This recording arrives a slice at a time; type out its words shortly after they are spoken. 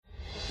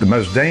The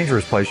most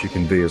dangerous place you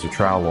can be as a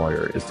trial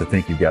lawyer is to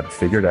think you've got it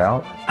figured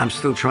out. I'm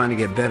still trying to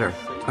get better.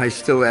 I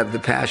still have the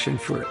passion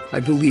for it. I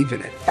believe in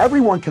it.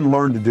 Everyone can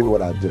learn to do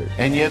what I do.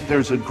 And yet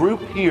there's a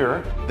group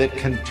here that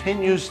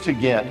continues to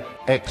get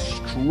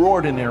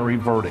extraordinary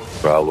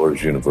verdicts. Trial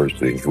Lawyers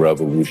University is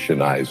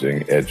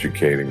revolutionizing,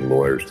 educating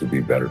lawyers to be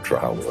better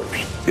trial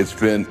lawyers. It's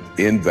been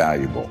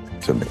invaluable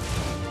to me.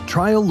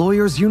 Trial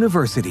Lawyers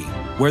University,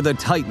 where the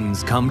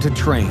Titans come to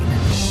train.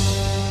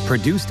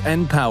 Produced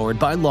and powered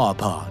by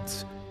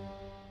LawPods.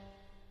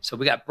 So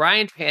we got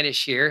Brian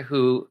Panish here,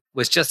 who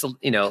was just,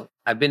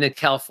 I've been in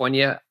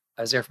California.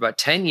 I was there for about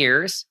 10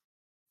 years,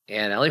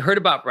 and I only heard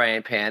about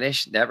Brian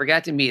Panish, never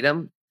got to meet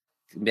him.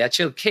 Met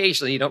you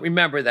occasionally. You don't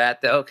remember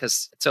that, though,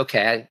 because it's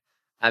okay.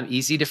 I'm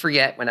easy to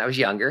forget when I was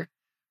younger.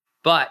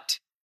 But,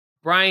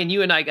 Brian,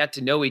 you and I got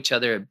to know each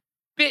other a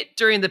bit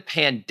during the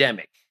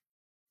pandemic,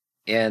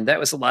 and that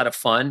was a lot of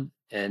fun.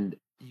 And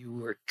you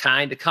were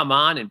kind to come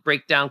on and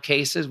break down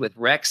cases with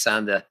Rex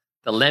on the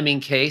Lemming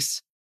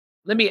case.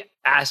 Let me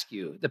ask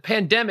you, the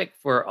pandemic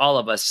for all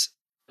of us,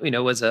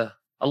 was a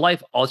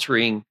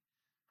life-altering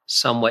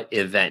somewhat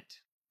event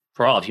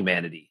for all of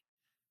humanity.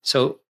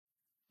 So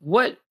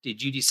what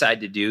did you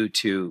decide to do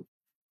to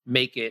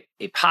make it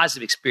a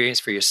positive experience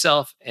for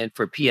yourself and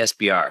for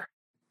PSBR?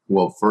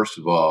 Well, first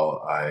of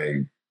all,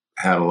 I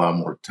had a lot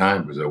more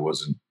time because I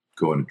wasn't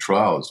going to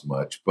trial as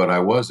much, but I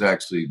was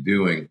actually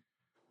doing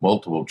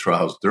multiple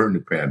trials during the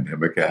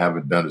pandemic. I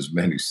haven't done as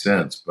many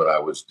since, but I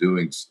was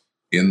doing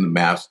in the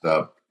masked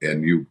up,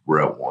 and you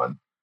were at one.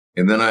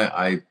 And then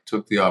I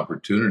took the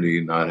opportunity,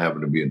 not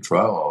having to be in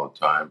trial all the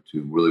time,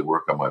 to really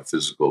work on my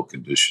physical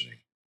conditioning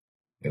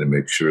and to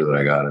make sure that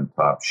I got in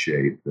top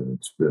shape. And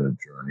it's been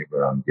a journey, but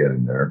I'm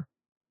getting there.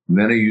 And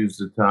then I used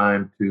the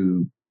time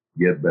to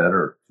get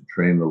better, to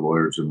train the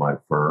lawyers in my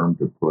firm,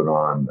 to put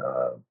on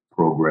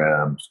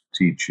programs,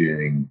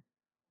 teaching,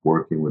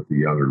 working with the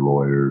younger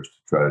lawyers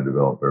to try to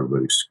develop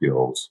everybody's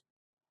skills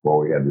while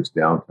we had this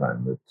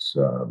downtime. It's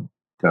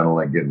kind of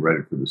like getting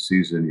ready for the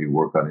season. You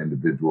work on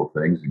individual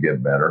things to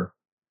get better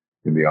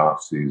in the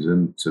off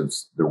season.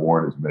 Since there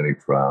weren't as many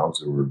trials,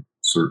 there were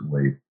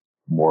certainly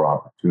more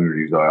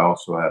opportunities. I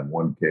also had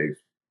one case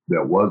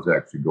that was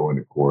actually going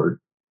to court,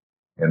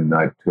 and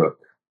I took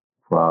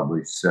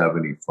probably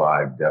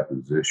 75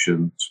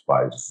 depositions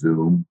by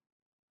Zoom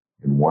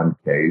in one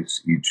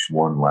case. Each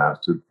one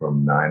lasted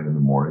from 9 in the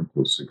morning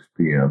till 6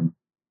 p.m.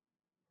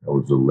 That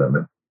was the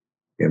limit.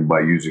 And by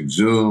using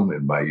Zoom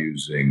and by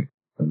using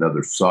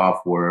another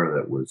software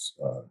that was,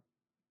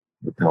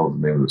 what the hell is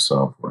the name of the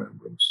software,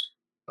 Ambrose?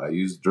 I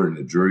used it during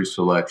the jury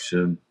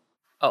selection.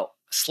 Oh,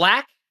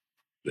 Slack?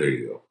 There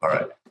you go. All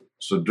right.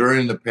 So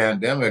during the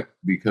pandemic,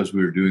 because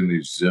we were doing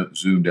these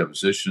Zoom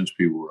depositions,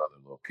 people were on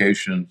their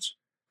locations.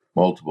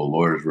 Multiple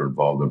lawyers were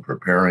involved in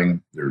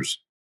preparing. There's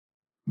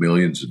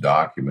millions of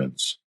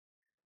documents.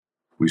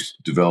 We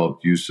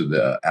developed use of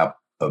the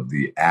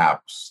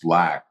app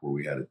Slack, where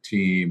we had a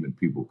team and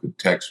people could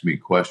text me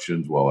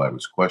questions while I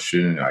was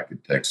questioning. I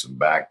could text them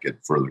back,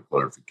 get further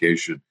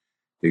clarification,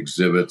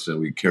 exhibits, and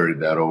we carried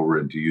that over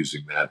into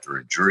using that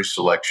during jury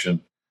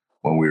selection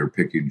when we were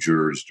picking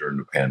jurors during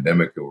the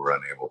pandemic and were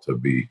unable to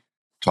be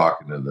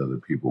talking to the other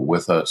people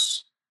with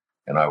us.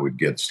 And I would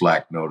get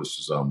Slack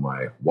notices on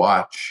my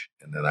watch,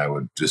 and then I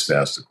would just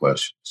ask the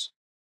questions.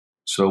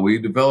 So we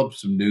developed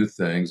some new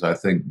things. I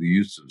think the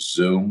use of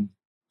Zoom,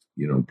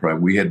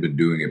 we had been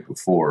doing it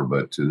before,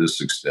 but to this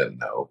extent,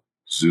 no.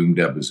 Zoom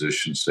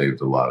deposition saved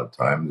a lot of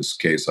time. In this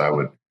case, I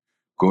would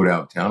go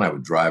downtown. I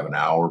would drive an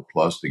hour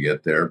plus to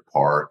get there,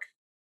 park,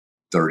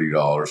 $30,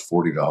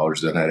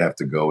 $40. Then I'd have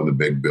to go in the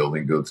big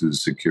building, go through the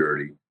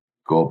security,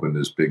 go up in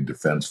this big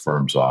defense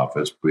firm's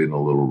office, be in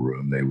a little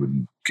room. They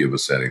wouldn't give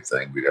us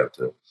anything. We'd have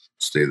to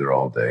stay there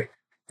all day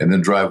and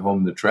then drive home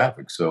in the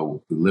traffic.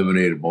 So we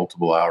eliminated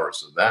multiple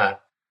hours of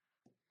that.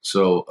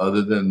 So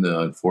other than the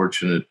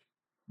unfortunate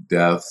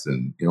deaths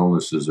and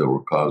illnesses that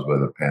were caused by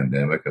the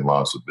pandemic and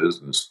loss of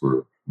business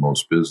for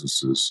most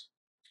businesses,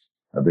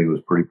 I think it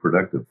was pretty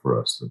productive for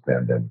us, the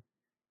pandemic.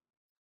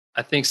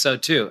 I think so,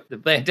 too. The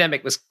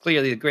pandemic was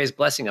clearly the greatest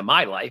blessing of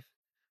my life.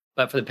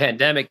 But for the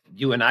pandemic,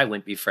 you and I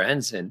wouldn't be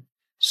friends. And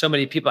so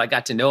many people I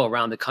got to know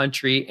around the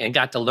country and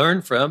got to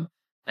learn from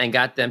and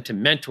got them to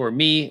mentor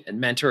me and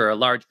mentor a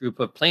large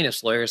group of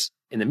plaintiffs lawyers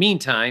in the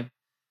meantime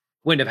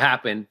wouldn't have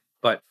happened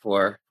but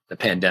for the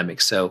pandemic.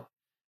 So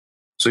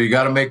you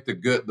got to make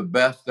the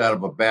best out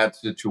of a bad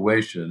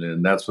situation.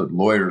 And that's what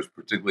lawyers,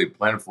 particularly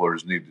plaintiff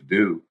lawyers, need to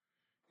do.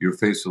 You're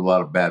facing a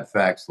lot of bad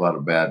facts, a lot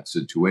of bad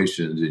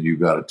situations, and you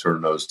got to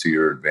turn those to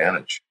your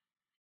advantage.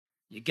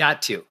 You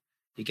got to.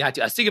 I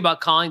was thinking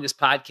about calling this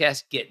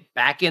podcast Get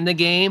Back in the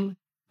Game,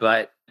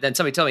 but then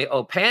somebody told me,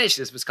 Panish,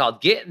 this was called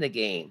Get in the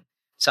Game.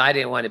 So I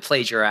didn't want to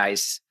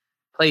plagiarize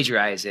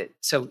it.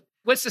 So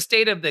what's the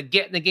state of the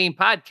Get in the Game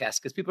podcast?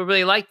 Because people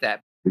really like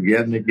that. The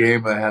Get in the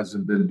Game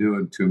hasn't been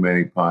doing too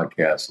many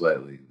podcasts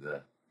lately.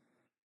 The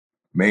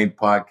main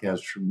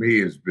podcast for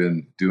me has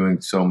been doing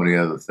so many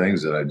other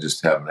things that I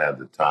just haven't had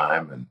the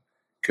time and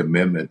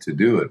commitment to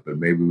do it. But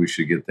maybe we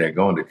should get that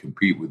going to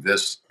compete with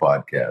this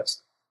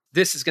podcast.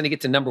 this is going to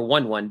get to number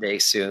one day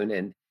soon.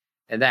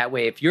 And that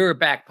way, if you're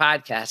back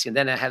podcasting,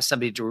 then I have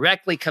somebody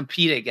directly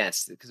compete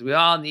against it, because we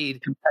all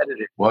need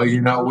competitors.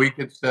 Well, we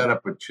could set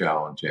up a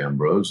challenge,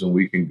 Ambrose, and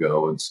we can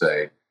go and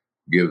say,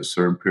 give a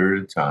certain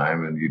period of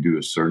time and you do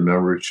a certain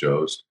number of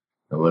shows,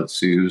 and let's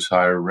see who's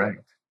higher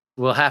ranked.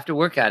 We'll have to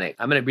work on it.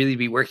 I'm going to really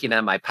be working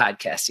on my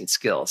podcasting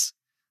skills.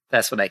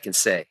 That's what I can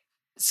say.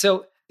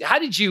 So how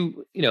did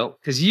you,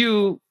 because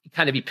you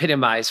kind of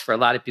epitomize for a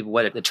lot of people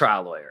what the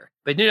trial lawyer,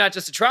 but you're not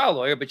just a trial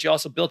lawyer, but you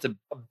also built a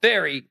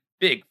very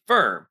big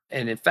firm.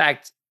 And in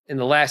fact, in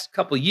the last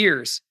couple of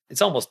years,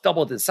 it's almost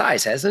doubled in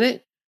size, hasn't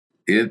it?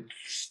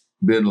 It's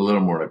been a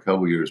little more than a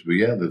couple of years, but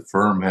yeah, the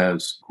firm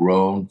has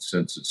grown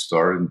since it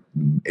started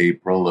in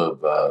April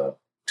of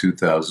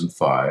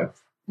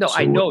 2005. No, so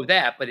I know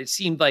that, but it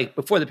seemed like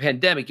before the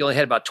pandemic, you only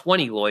had about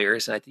 20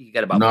 lawyers, and I think you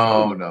got about...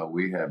 No,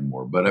 we had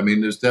more. But I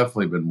mean, there's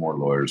definitely been more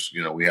lawyers.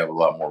 We have a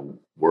lot more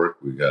work.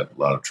 We got a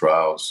lot of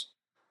trials.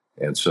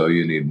 And so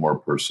you need more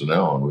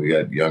personnel. And we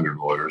got younger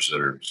lawyers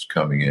that are just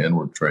coming in.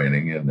 We're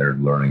training, and they're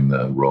learning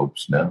the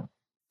ropes now.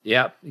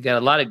 Yeah, you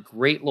got a lot of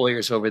great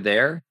lawyers over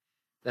there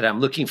that I'm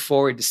looking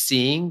forward to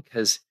seeing,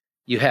 because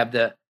you have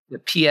the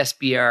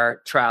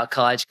PSBR Trial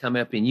College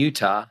coming up in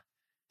Utah.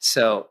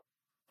 So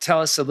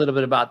tell us a little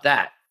bit about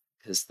that,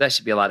 because that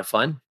should be a lot of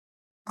fun.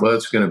 Well,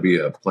 it's going to be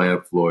a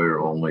plaintiff lawyer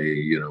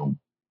only,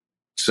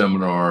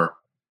 seminar,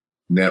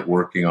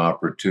 networking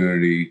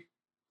opportunity,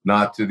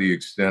 not to the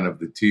extent of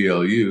the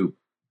TLU,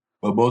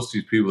 but most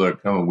of these people that are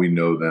coming, we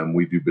know them,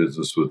 we do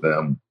business with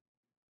them,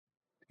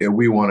 and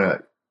we want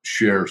to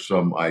share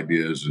some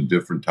ideas and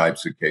different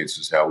types of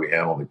cases, how we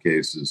handle the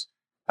cases,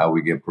 how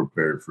we get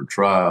prepared for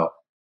trial,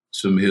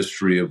 some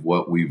history of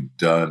what we've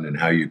done and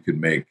how you can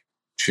make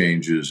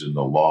changes in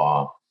the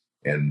law,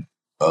 and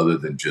other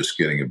than just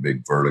getting a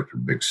big verdict or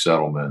big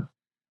settlement.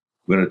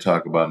 We're going to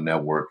talk about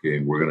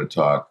networking. We're going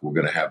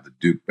to have the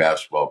Duke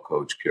basketball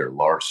coach, Kara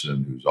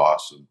Larson, who's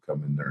awesome,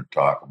 come in there and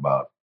talk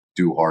about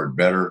do hard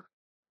better.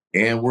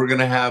 And we're going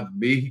to have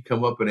me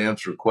come up and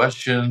answer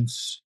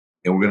questions.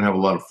 And we're going to have a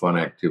lot of fun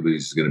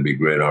activities. It's going to be a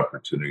great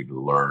opportunity to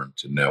learn,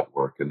 to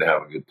network, and to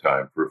have a good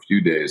time for a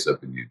few days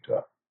up in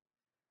Utah.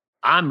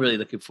 I'm really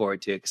looking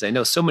forward to it, because I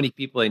know so many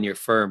people in your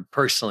firm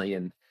personally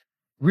and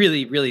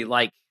really, really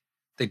like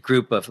the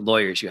group of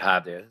lawyers you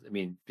have there. I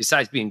mean,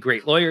 besides being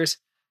great lawyers,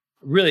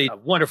 really a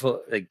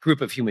wonderful group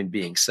of human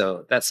beings.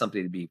 So that's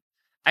something to be,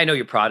 I know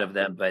you're proud of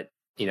them, but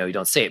you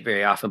don't say it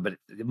very often, but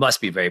it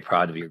must be very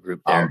proud of your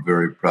group there. I'm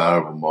very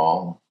proud of them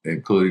all,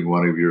 including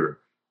one of your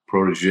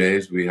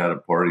proteges. We had a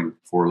party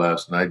for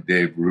last night,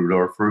 Dave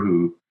Rudorfer,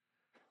 who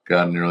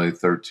got nearly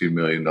 $13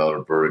 million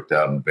verdict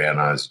out in Van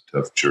Nuys, a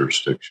tough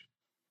jurisdiction.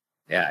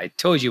 Yeah, I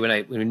told you when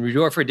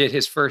Rudorfer did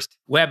his first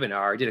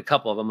webinar, I did a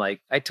couple of them,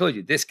 I told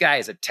you, this guy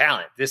is a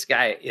talent. This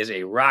guy is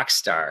a rock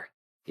star.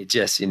 It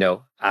just,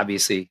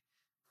 obviously,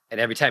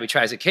 and every time he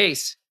tries a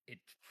case,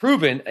 it's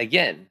proven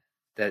again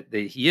that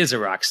he is a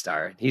rock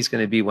star. He's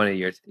going to be one of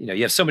your,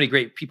 you have so many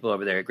great people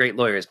over there, great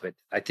lawyers, but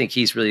I think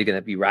he's really going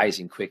to be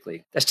rising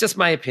quickly. That's just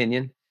my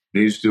opinion.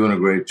 He's doing a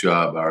great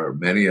job. There are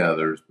many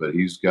others, but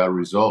he's got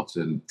results.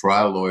 And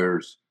trial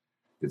lawyers,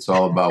 it's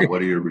all about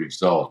what are your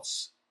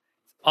results?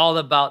 All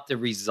about the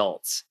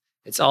results.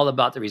 It's all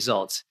about the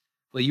results.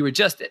 Well, you were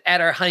just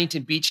at our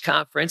Huntington Beach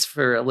conference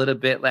for a little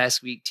bit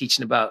last week,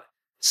 teaching about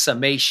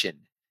summation.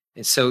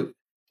 And so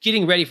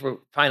getting ready for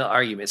final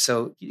argument.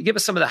 So give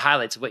us some of the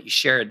highlights of what you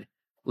shared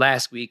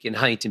last week in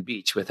Huntington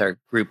Beach with our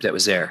group that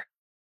was there.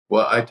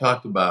 Well, I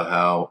talked about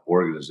how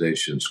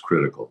organization is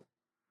critical,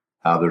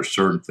 how there's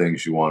certain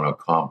things you want to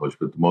accomplish,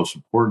 but the most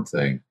important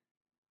thing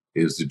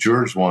is the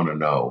jurors want to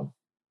know,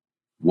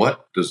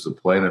 what does the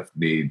plaintiff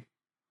need?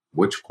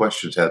 Which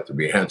questions have to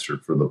be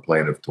answered for the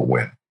plaintiff to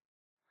win?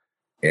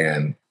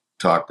 And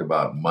talked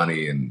about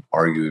money and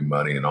arguing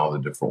money and all the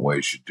different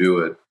ways you do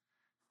it.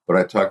 But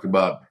I talked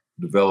about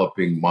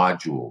developing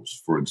modules.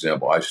 For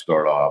example, I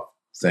start off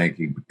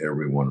thanking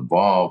everyone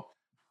involved.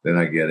 Then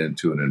I get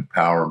into an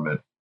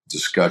empowerment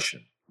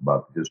discussion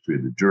about the history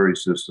of the jury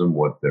system,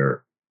 what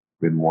they're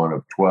been one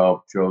of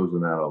 12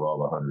 chosen out of all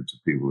the hundreds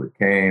of people that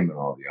came and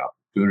all the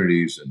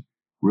opportunities, and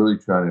really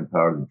trying to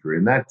empower the jury.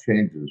 And that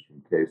changes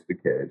from case to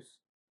case.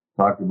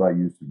 Talked about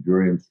use of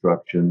jury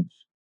instructions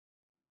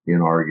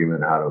in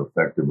argument, how to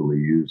effectively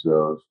use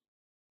those,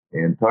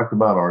 and talked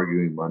about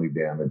arguing money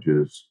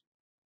damages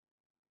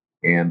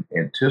and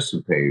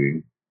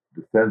anticipating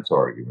defense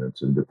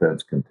arguments and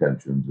defense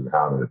contentions and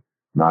how to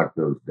knock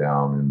those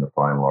down in the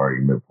final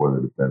argument before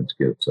the defense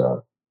gets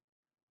up.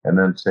 And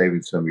then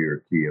saving some of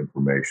your key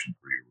information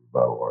for your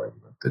rebuttal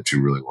argument that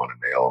you really want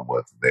to nail them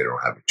with, and they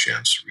don't have a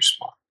chance to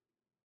respond.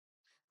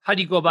 How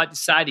do you go about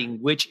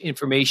deciding which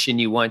information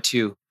you want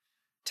to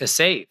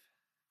save?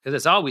 Because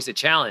it's always a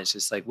challenge.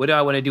 It's like, what do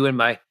I want to do in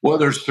my... Well,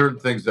 there's certain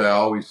things that I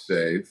always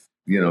save,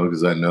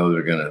 because I know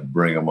they're going to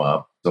bring them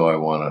up. So I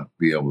want to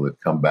be able to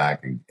come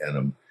back and get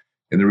them.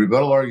 And the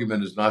rebuttal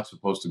argument is not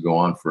supposed to go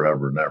on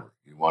forever and ever.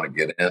 You want to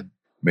get in,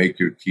 make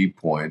your key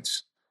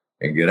points,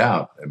 and get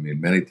out. I mean,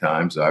 many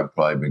times I've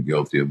probably been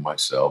guilty of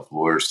myself.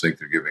 Lawyers think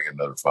they're giving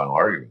another final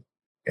argument.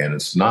 And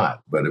it's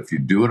not. But if you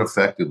do it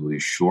effectively,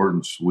 short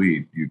and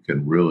sweet, you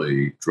can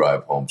really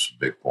drive home some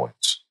big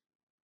points.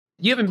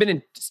 You haven't been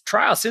in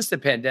trial since the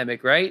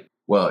pandemic, right?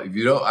 Well, if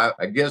you don't,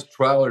 I guess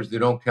trialers, they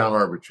don't count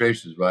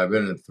arbitrations, but I've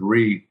been in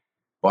 3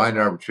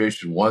 binding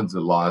arbitration ones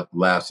that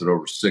lasted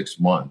over 6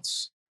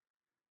 months.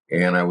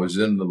 And I was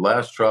in the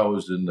last trial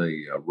was in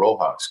the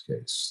Rojas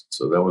case.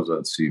 So that was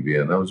on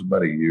CBN. That was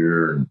about a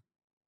year and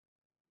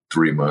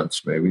 3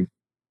 months, maybe.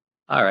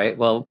 All right.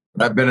 Well,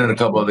 I've been in a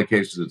couple other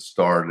cases that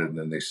started and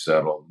then they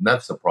settled. And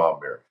that's the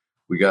problem here.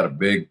 We got a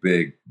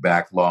big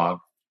backlog.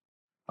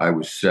 I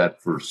was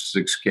set for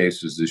 6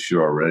 cases this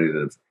year already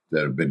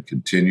that have been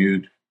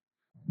continued.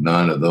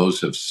 None of those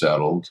have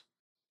settled.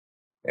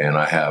 And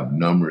I have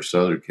numerous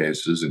other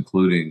cases,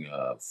 including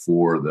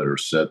 4 that are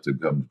set to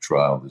come to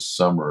trial this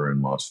summer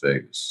in Las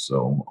Vegas.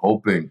 So I'm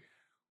hoping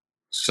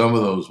some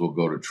of those will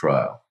go to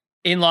trial.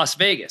 in Las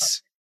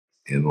Vegas.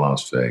 In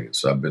Las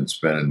Vegas. I've been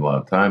spending a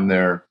lot of time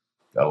there,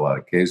 got a lot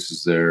of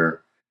cases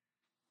there,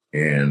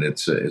 and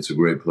it's a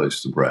great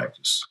place to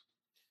practice.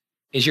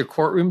 Is your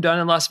courtroom done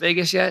in Las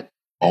Vegas yet?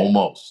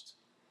 Almost.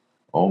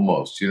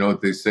 You know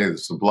what they say, the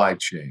supply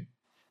chain.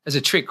 That's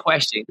a trick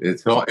question.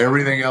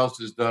 Everything else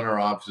is done. Our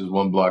office is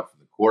 1 block from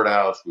the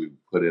courthouse. We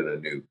put in a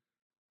new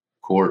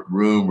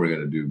courtroom. We're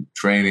going to do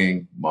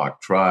training,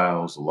 mock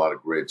trials, a lot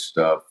of great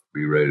stuff.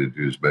 Be ready to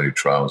do as many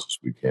trials as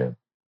we can.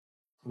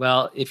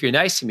 Well, if you're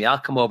nice to me, I'll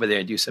come over there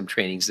and do some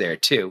trainings there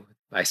too.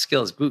 My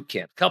skills boot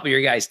camp. A couple of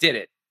your guys did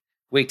it.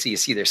 Wait till you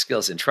see their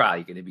skills in trial.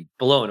 You're going to be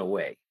blown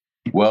away.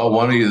 Well,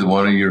 one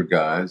of your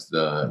guys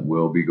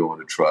will be going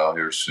to trial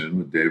here soon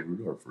with Dave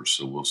Rudorfer,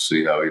 so we'll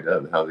see how he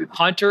does.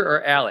 Hunter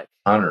or Alec?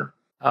 Hunter.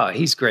 Oh,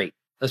 he's great.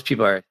 Those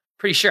people are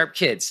pretty sharp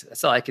kids.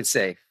 That's all I could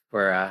say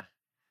for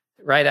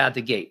right out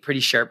the gate. Pretty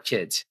sharp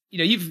kids. You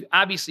know, you've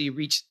obviously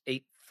reached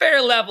a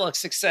fair level of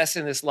success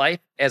in this life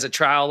as a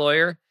trial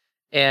lawyer.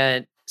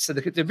 And so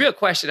the real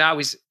question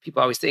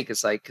people always think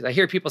is like, because I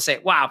hear people say,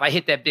 wow, if I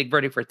hit that big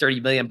verdict for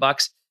 $30 million,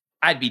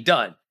 I'd be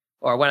done.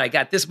 Or when I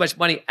got this much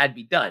money, I'd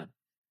be done.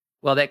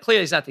 Well, that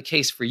clearly is not the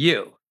case for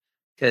you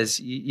because,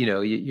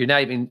 you're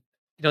not even,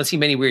 you don't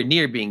seem anywhere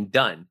near being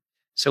done.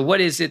 So what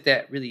is it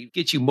that really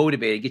gets you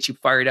motivated, gets you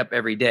fired up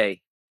every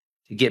day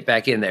to get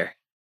back in there?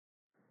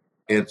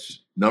 It's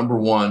number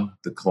one,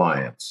 the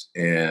clients,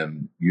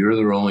 and you're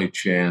their only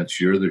chance.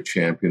 You're the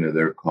champion of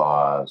their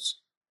cause.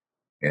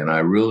 And I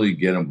really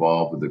get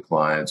involved with the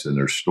clients and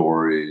their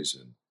stories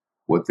and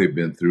what they've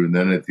been through. And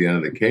then at the end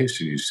of the case,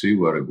 and you see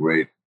what a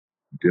great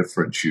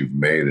difference you've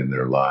made in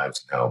their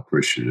lives and how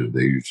appreciative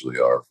they usually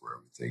are for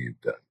everything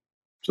you've done.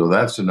 So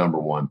that's the number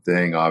one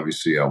thing.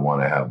 Obviously, I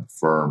want to have the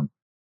firm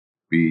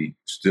be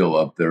still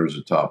up there as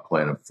a top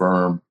plaintiff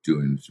firm,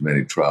 doing as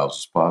many trials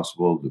as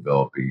possible,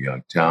 developing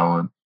young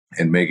talent,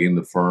 and making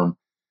the firm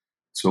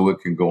so it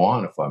can go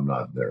on if I'm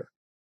not there.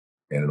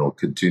 And it'll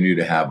continue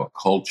to have a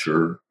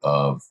culture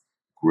of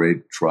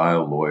great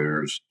trial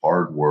lawyers,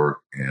 hard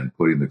work, and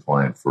putting the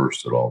client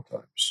first at all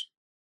times.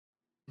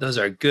 Those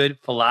are good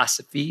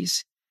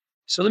philosophies.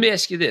 So let me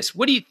ask you this.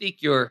 What do you think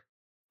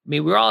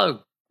we're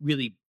all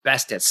really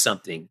best at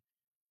something.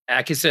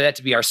 I consider that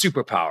to be our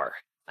superpower.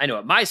 I know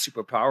what my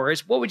superpower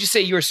is. What would you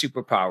say your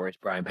superpower is,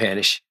 Brian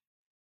Panish?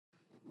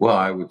 Well,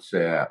 I would say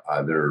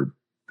there are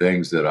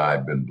things that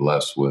I've been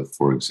blessed with.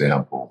 For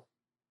example,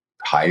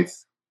 height.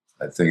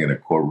 I think in a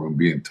courtroom,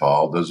 being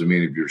tall doesn't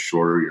mean if you're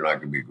shorter, you're not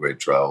going to be a great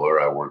trial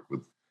lawyer. I worked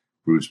with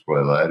Bruce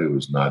Boylett, who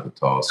was not the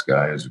tallest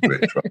guy. He's a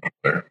great trial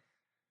lawyer.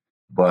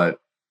 But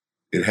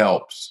it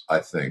helps, I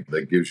think.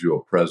 That gives you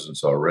a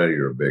presence already.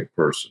 You're a big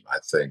person. I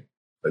think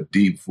a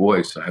deep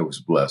voice I was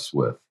blessed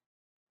with,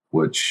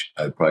 which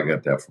I probably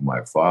got that from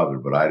my father,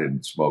 but I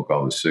didn't smoke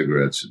all the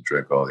cigarettes and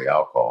drink all the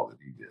alcohol that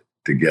he did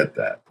to get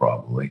that,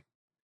 probably.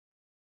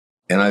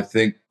 And I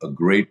think a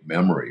great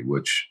memory,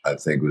 which I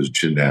think was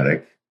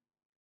genetic.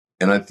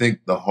 And I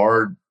think the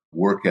hard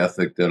work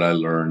ethic that I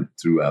learned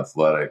through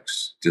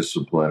athletics,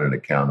 discipline, and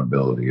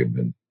accountability have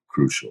been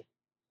crucial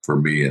for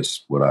me.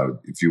 Is what I would,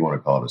 if you want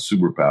to call it a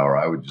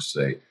superpower, I would just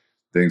say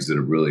things that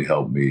have really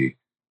helped me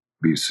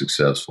be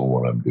successful in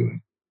what I'm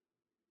doing.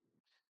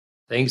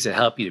 Things that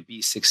help you to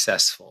be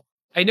successful.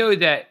 I know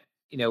that,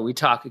 we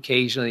talk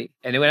occasionally.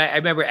 And when I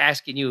remember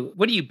asking you,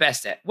 what are you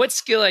best at? What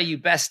skill are you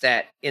best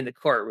at in the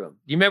courtroom?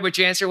 Do you remember what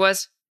your answer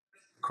was?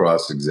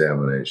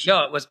 Cross-examination.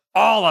 No, it was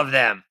all of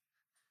them.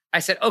 I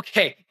said,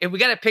 okay, if we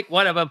got to pick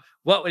one of them,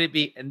 what would it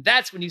be? And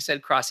that's when you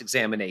said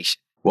cross-examination.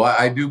 Well,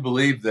 I do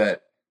believe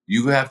that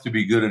you have to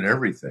be good at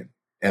everything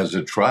as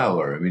a trial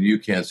lawyer. I mean, you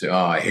can't say, oh,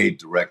 I hate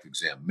direct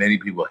exam. Many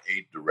people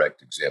hate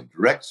direct exam.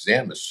 Direct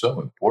exam is so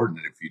important.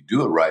 And if you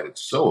do it right,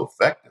 it's so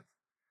effective.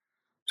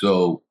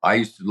 So I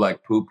used to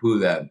poo-poo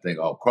that and think,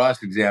 oh,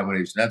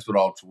 cross-examination, that's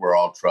where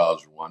all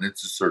trials are won.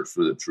 It's a search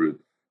for the truth.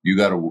 You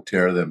got to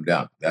tear them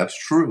down. That's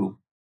true,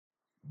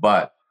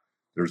 but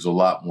there's a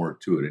lot more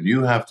to it. And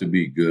you have to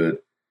be good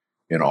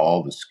in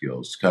all the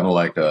skills. It's kind of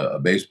like a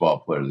baseball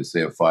player. They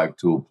say a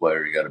 5-tool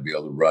player, you got to be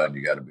able to run,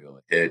 you got to be able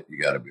to hit,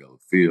 you got to be able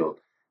to field,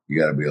 you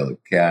got to be able to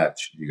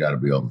catch, you got to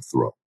be able to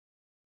throw.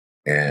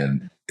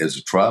 And as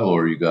a trial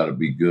lawyer, you got to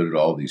be good at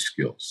all these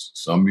skills.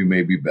 Some you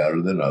may be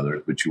better than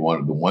others, but you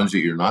want the ones that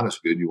you're not as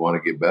good, you want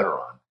to get better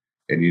on,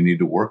 and you need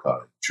to work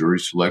on it. Jury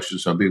selection,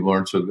 some people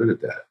aren't so good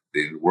at that.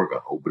 They need to work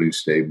on opening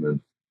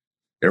statement.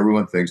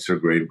 Everyone thinks they're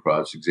great in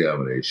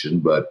cross-examination,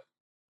 but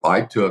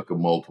I took a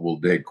multiple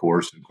day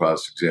course in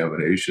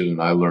cross-examination,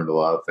 and I learned a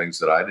lot of things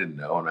that I didn't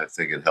know, and I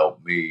think it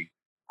helped me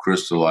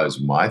crystallize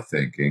my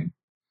thinking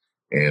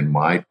and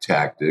my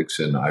tactics,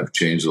 and I've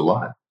changed a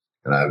lot.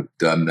 And I've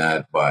done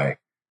that by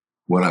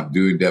when I'm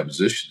doing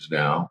depositions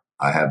now,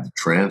 I have the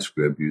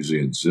transcript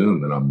usually in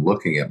Zoom and I'm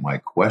looking at my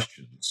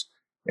questions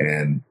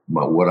and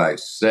what I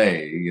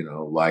say,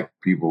 like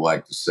people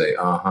like to say,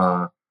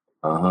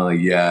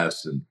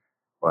 yes. And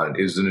but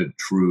isn't it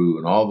true?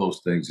 And all those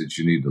things that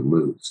you need to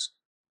lose.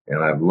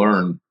 And I've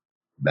learned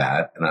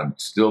that and I'm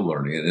still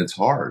learning and it's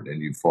hard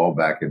and you fall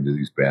back into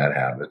these bad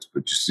habits,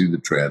 but you see the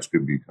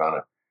transcript, you kind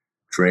of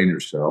train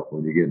yourself.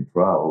 When you get in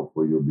trial,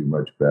 hopefully you'll be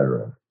much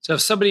better at it. So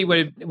if somebody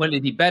wanted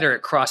to be better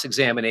at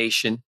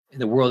cross-examination in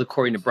the world,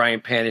 according to Brian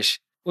Panish,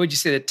 what would you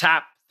say the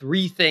top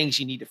 3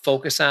 things you need to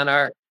focus on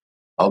are?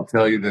 I'll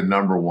tell you the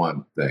number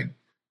one thing,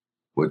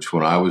 which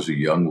when I was a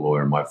young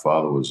lawyer, my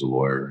father was a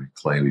lawyer.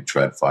 He claimed he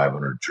tried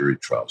 500 jury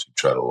trials. He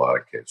tried a lot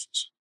of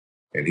cases.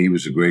 And he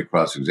was a great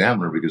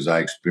cross-examiner because I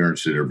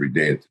experienced it every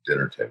day at the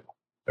dinner table,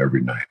 every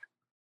night.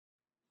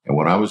 And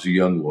when I was a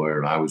young lawyer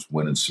and I was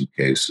winning some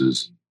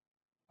cases,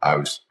 I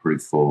was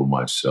pretty full of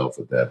myself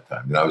at that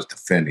time. And I was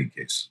defending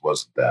cases. It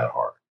wasn't that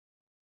hard.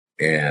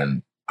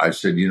 And I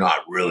said, I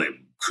really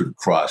could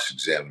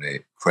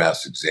cross-examine.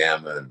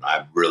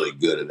 I'm really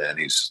good at that. And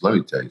he says, let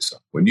me tell you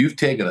something. When you've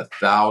taken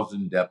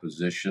 1,000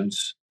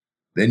 depositions,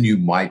 then you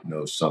might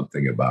know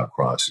something about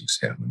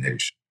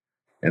cross-examination.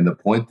 And the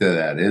point to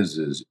that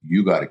is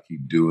you got to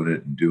keep doing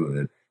it.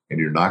 And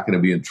you're not going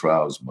to be in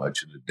trial as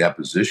much. And the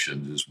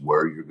depositions is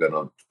where you're going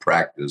to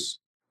practice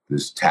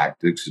this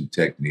tactics and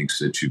techniques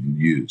that you've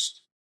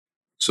used.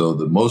 So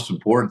the most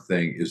important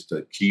thing is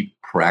to keep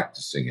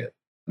practicing it.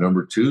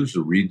 Number 2 is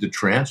to read the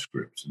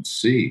transcripts and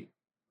see,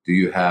 do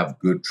you have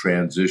good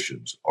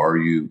transitions? Are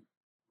you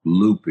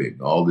looping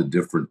all the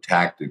different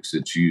tactics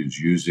that you use,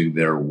 using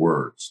their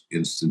words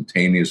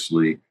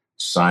instantaneously,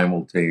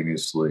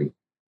 simultaneously?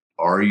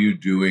 Are you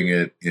doing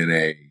it in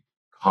a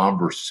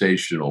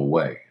conversational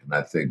way? And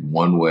I think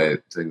one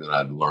thing that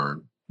I've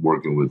learned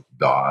working with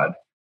Dodd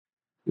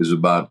is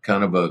about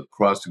kind of a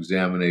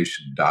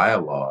cross-examination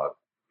dialogue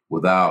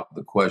without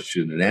the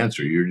question and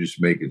answer. You're just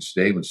making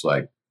statements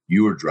like,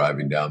 you were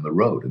driving down the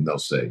road. And they'll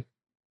say,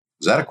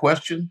 is that a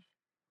question?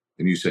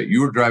 And you say,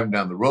 you were driving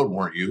down the road,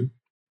 weren't you?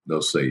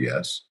 They'll say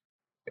yes.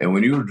 And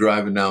when you were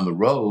driving down the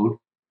road,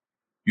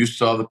 you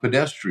saw the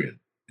pedestrian.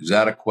 Is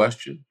that a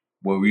question?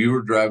 When you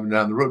were driving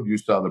down the road, you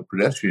saw the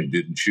pedestrian,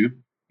 didn't you?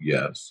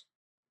 Yes.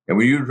 And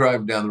when you were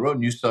driving down the road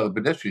and you saw the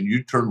pedestrian,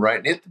 you turned right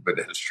and hit the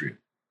pedestrian,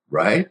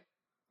 right?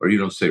 Or you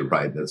don't say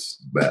right, that's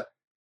bad.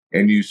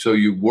 And you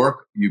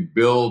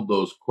build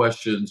those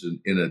questions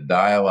in a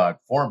dialogue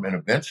form. And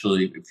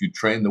eventually, if you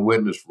train the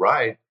witness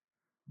right,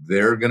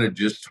 they're going to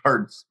just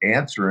start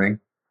answering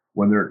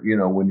when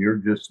when you're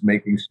just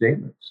making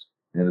statements.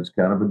 And it's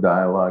kind of a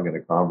dialogue and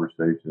a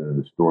conversation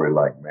in a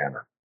story-like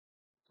manner.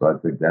 So I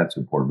think that's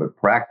important. But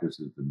practice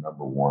is the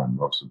number one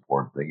most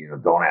important thing.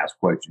 Don't ask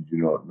questions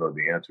you don't know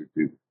the answer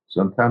to.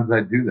 Sometimes I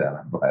do that.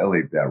 I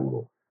violate that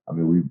rule. I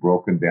mean, we've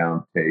broken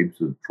down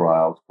tapes of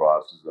trials,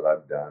 crosses that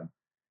I've done.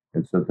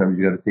 And sometimes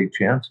you got to take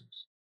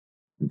chances.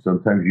 And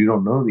sometimes you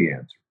don't know the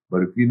answer.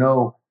 But if you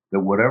know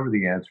that whatever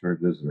the answer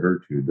doesn't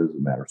hurt you, it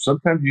doesn't matter.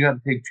 Sometimes you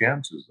got to take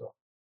chances, though.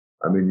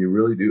 I mean, you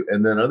really do.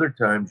 And then other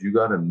times you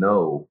got to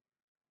know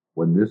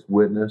when this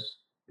witness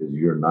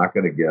you're not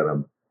going to get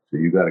them. So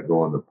you got to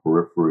go on the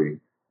periphery.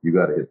 You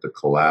got to hit the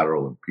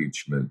collateral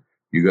impeachment.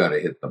 You got to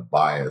hit the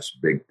bias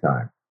big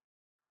time.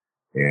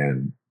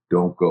 And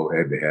don't go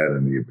head to head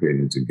in the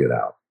opinions and get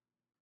out.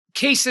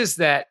 Cases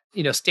that,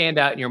 stand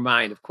out in your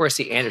mind. Of course,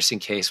 the Anderson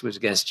case was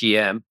against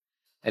GM.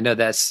 I know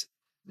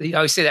you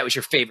always say that was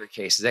your favorite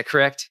case. Is that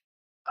correct?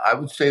 I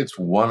would say it's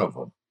one of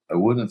them. I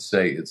wouldn't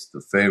say it's the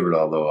favorite,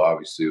 although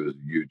obviously it was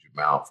a huge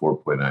amount,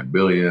 $4.9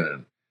 billion,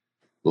 and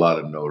a lot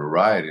of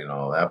notoriety and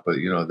all that. But,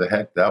 the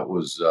heck, that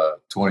was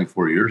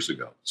 24 years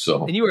ago.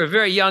 So, and you were a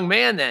very young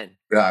man then.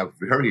 Yeah,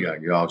 very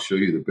young. I'll show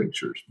you the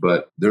pictures.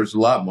 But there's a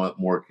lot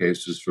more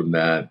cases from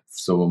that.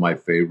 Some of my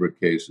favorite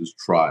cases,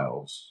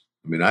 trials.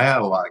 I mean, I had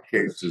a lot of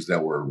cases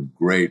that were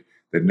great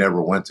that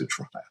never went to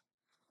trial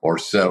or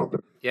settled.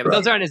 Yeah, but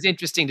those aren't as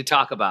interesting to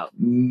talk about.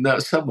 No,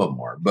 some of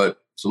them are. But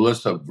so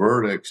let's have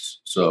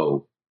verdicts.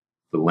 So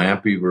the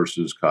Lampe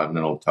versus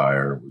Continental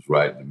Tire was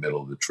right in the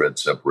middle of the tread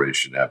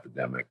separation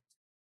epidemic.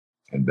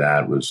 And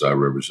that was, I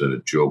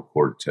represented Joe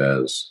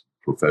Cortez,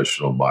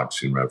 professional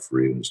boxing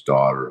referee, and his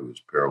daughter, who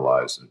was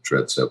paralyzed in a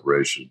tread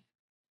separation.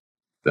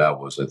 That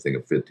was, I think,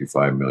 a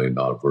 $55 million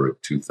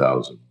verdict,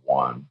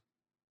 2001.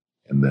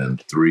 And then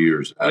 3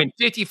 years after. I mean,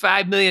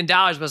 $55 million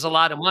was a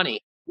lot of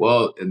money.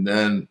 Well, and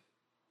then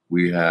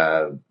we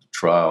had the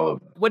trial.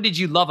 What did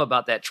you love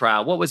about that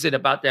trial? What was it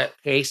about that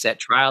case, that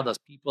trial, those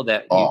people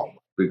that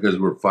because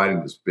we're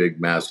fighting this big,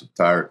 massive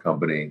tire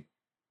company,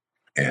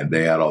 and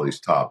they had all these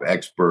top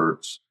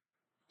experts,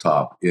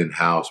 top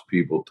in-house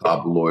people,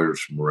 top lawyers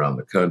from around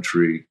the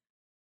country.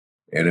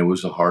 And it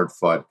was a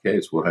hard-fought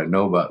case. What I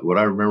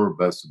remember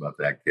best about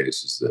that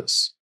case is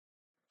this.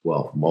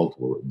 Well,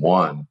 multiple.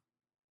 One,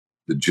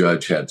 the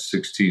judge had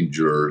 16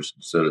 jurors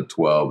instead of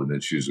 12, and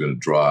then she was going to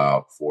draw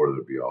out 4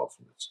 that'd be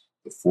alternates.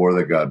 The 4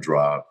 that got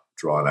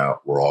drawn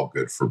out were all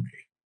good for me.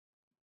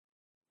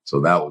 So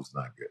that was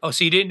not good. Oh,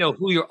 so you didn't know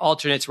who your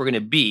alternates were going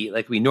to be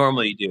like we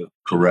normally do?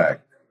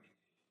 Correct.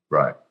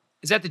 Right.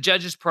 Is that the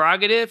judge's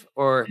prerogative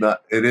or? No,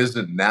 it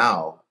isn't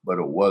now, but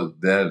it was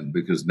then,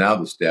 because now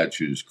the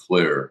statute is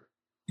clear.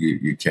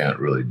 You can't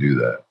really do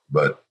that.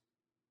 But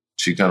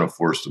she kind of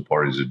forced the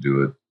parties to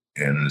do it.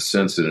 And in a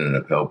sense, it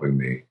ended up helping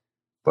me.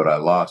 But I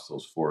lost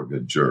those 4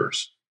 good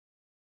jurors.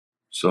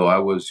 So I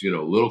was, a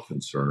little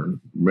concerned.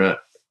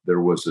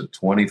 There was a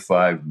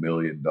 $25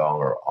 million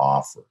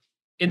offer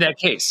In that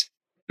case?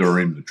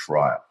 During the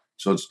trial.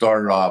 So it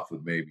started off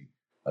with maybe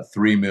a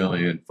 $3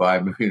 million,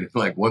 $5 million.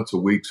 Like once a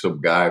week,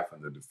 some guy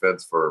from the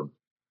defense firm,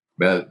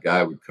 that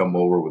guy would come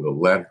over with a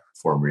letter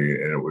for me,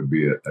 and it would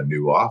be a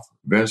new offer.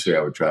 Eventually,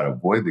 I would try to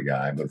avoid the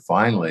guy, but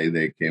finally,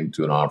 they came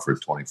to an offer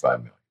of $25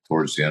 million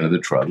towards the end of the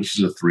trial. This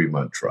is a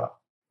 3-month trial.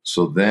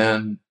 So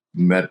then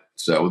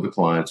sat with the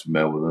clients,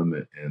 met with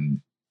them, and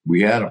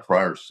we had a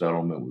prior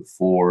settlement with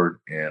Ford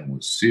and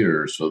with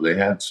Sears, so they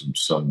had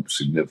some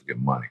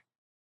significant money.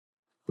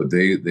 But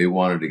they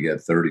wanted to get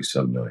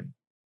 30-some million.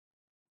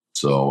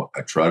 So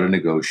I try to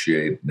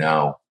negotiate.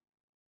 Now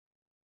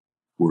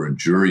we're in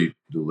jury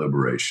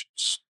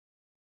deliberations.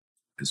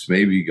 It's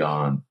maybe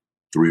gone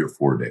 3 or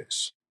 4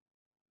 days,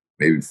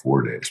 maybe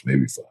 4 days,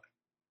 maybe 5.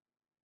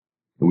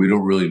 And we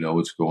don't really know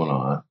what's going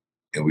on.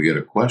 And we get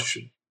a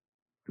question.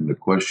 And the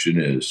question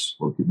is,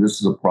 okay, this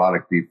is a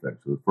product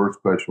defect. So the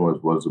first question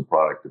was the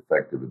product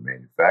defective in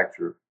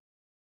manufacture?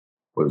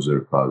 Was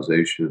there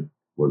causation?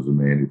 Was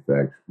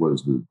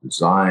the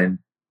design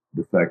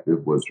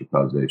defective? Was there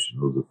causation?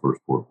 Those are the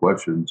first 4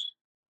 questions.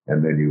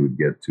 And then you would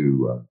get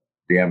to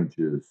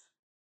damages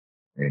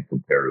and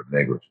comparative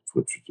negligence,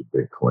 which is a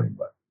big claim.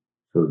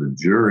 So the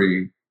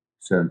jury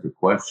sends a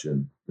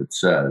question that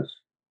says,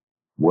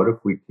 what if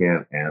we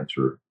can't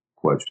answer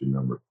question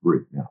number 3?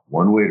 Now,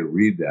 one way to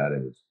read that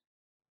is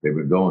they've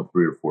been going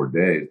 3 or 4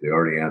 days. They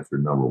already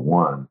answered number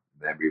 1.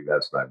 Maybe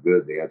that's not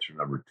good. They answer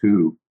number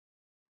 2.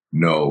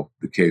 No,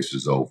 the case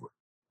is over.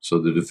 So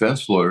the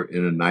defense lawyer,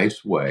 in a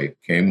nice way,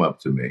 came up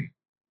to me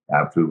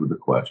after the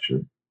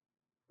question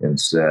and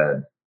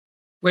said,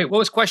 wait, what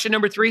was question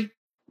number 3?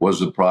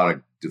 Was the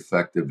product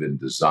defective in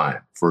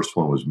design? First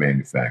one was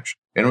manufacturing.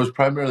 And it was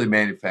primarily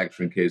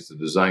manufacturing case. The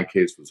design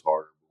case was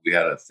harder. We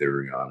had a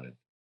theory on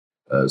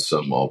it,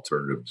 some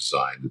alternative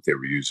design that they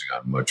were using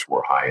on much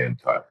more high-end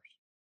tires.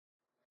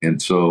 And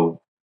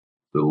so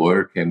the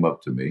lawyer came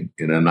up to me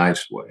in a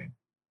nice way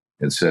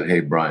and said,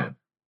 hey, Brian,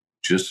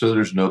 just so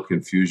there's no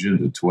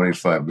confusion, the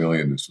 $25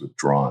 million is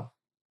withdrawn.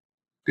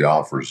 The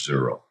offer is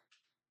 0.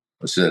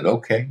 I said,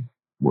 okay,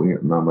 well,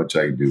 not much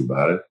I can do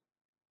about it.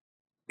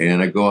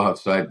 And I go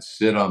outside and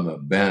sit on the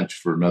bench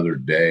for another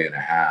day and a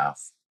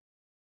half,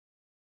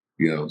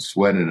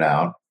 sweating it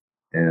out.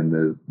 And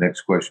the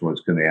next question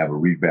was, can they have a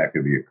readback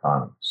of the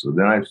economy? So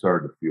then I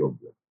started to feel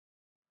good.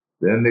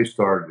 Then they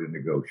started to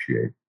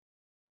negotiate.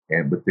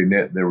 But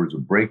there was a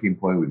breaking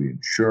point with the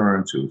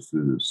insurance. It was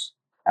through this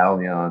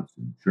alliance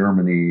in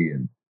Germany,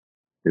 and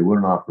they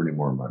wouldn't offer any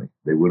more money.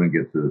 They wouldn't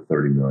get to the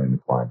 30 million the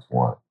clients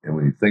want. And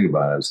when you think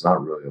about it, it's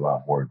not really a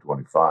lot more than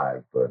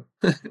 25. But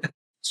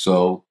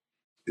so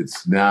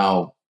it's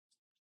now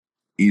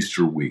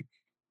Easter week.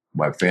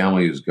 My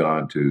family has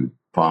gone to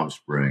Palm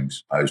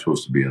Springs. I was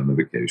supposed to be on the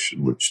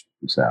vacation, which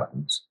this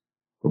happens.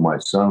 But my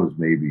son was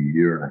maybe a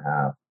year and a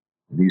half,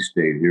 and he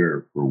stayed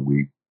here for a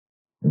week.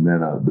 And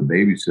then the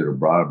babysitter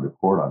brought him to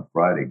court on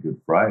Friday,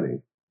 Good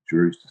Friday.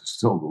 Jury's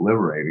still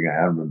deliberating. I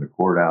had him in the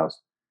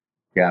courthouse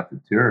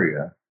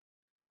cafeteria.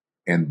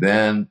 And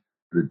then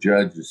the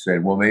judge is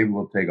saying, well, maybe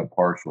we'll take a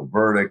partial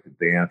verdict. If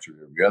they answered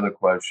every other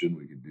question,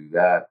 we can do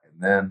that.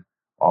 And then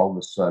all of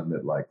a sudden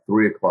at like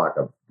 3 o'clock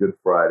on Good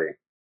Friday,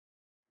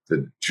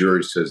 the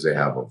jury says they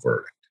have a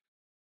verdict.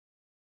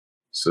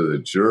 So the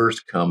jurors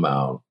come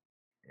out,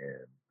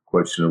 and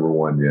question number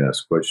 1,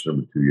 yes. Question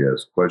number 2,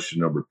 yes.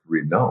 Question number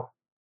 3, no.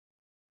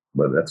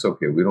 But that's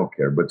okay. We don't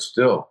care. But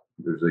still,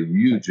 there's a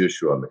huge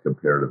issue on the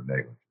comparative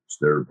negligence.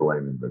 They're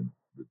blaming the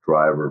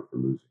driver for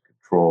losing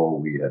control.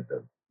 We had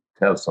the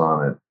tests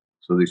on it.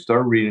 So they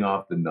start reading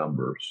off the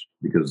numbers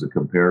because the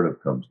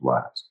comparative comes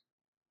last.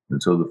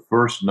 And so the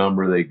first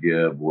number they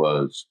give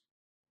was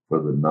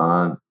for the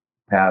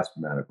non-past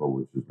medical,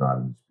 which is not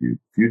in dispute,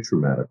 future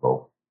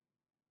medical,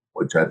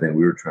 which I think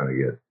we were trying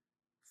to get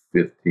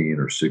 15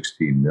 or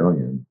 16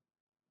 million.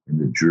 And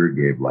the jury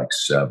gave like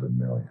 7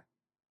 million.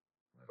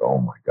 Oh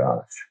my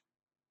gosh.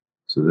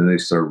 So then they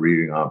start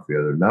reading off the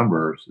other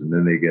numbers, and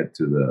then they get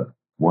to the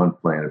one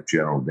plaintiff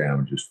general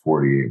damages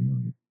 48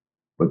 million.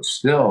 But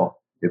still,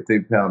 if they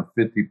found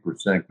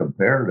 50%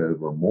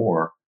 comparative or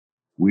more,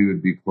 we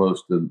would be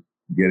close to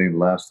getting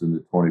less than the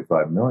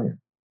 25 million.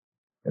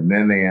 And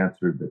then they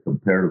answered the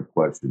comparative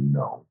question,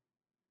 no.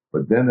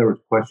 But then there was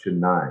question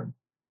 9.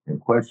 And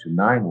question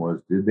 9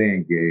 was, did they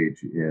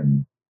engage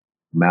in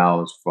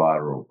malice,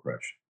 fraud, or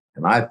oppression?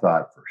 And I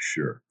thought for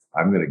sure,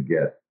 I'm going to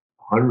get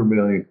 100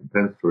 million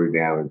compensatory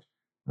damage,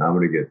 and I'm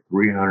going to get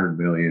 300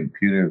 million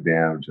punitive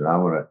damage, and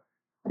I'm going to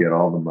get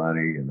all the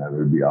money, and I'm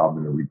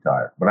going to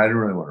retire. But I didn't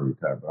really want to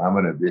retire, but I'm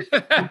going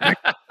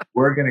to,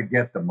 we're going to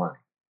get the money.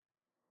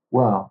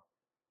 Well,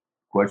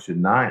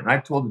 question 9, I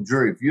told the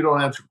jury, if you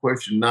don't answer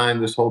question 9,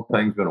 this whole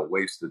thing's been a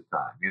waste of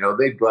time. You know,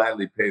 they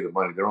gladly pay the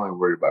money. They're only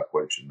worried about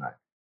question 9.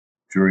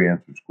 Jury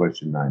answers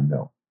question 9,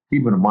 no.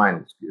 Keep in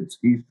mind, it's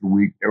Easter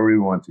week.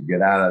 Everyone wants to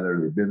get out of there.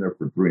 They've been there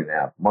for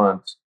 3.5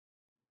 months.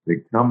 They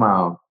come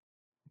out,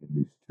 and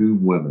these 2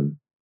 women,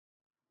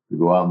 they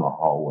go out in the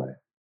hallway,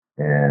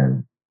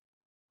 and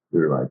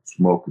they're like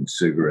smoking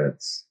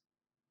cigarettes.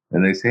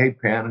 And they say, hey,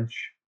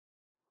 Panish,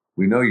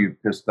 we know you're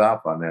pissed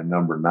off on that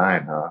number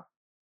 9, huh?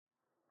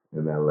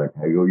 And they're like,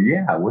 I go,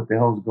 yeah, what the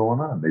hell's going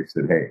on? They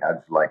said, hey,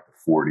 how'd you like the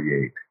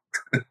 48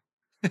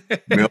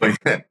 million?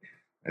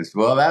 I said,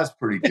 well, that's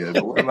pretty good.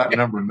 But what about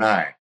number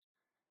 9?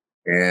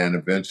 And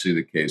eventually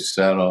the case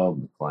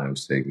settled, the client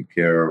was taken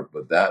care of.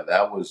 But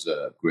that was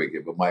a great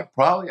case. But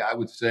I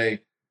would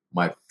say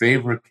my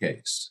favorite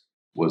case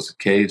was a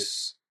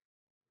case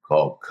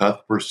called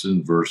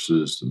Cuthbertson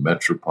versus the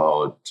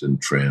Metropolitan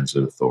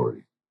Transit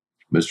Authority.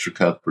 Mr.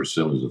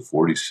 Cuthbertson was a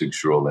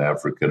 46-year-old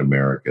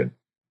African-American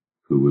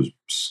who was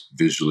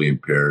visually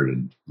impaired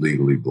and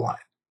legally blind.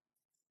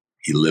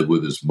 He lived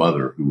with his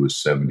mother, who was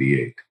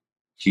 78.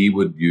 He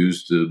would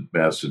use the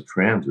massive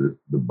transit,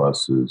 the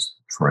buses,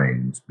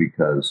 trains,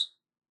 because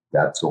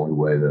that's the only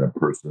way that a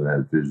person that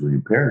is visually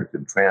impaired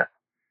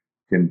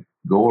can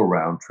go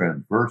around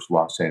transverse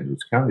Los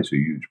Angeles County. It's a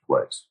huge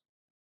place.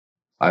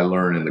 I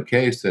learned in the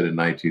case that in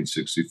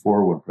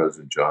 1964, when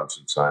President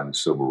Johnson signed the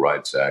Civil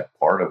Rights Act,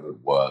 part of it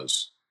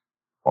was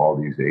all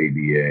these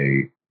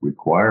ADA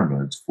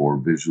requirements for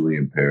visually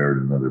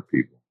impaired and other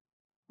people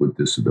with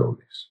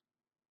disabilities.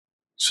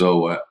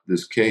 So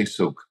this case,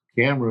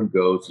 Cameron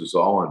goes, is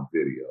all on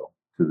video,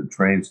 to the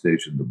train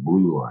station, the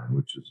Blue Line,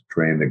 which is a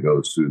train that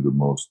goes through the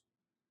most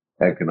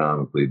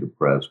economically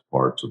depressed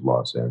parts of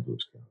Los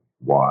Angeles County.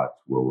 Watts,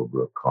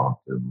 Willowbrook,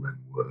 Compton,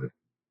 Linwood,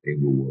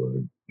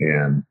 Inglewood.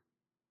 And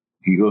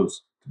he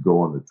goes to go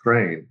on the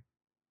train.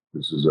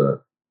 This is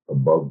a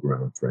above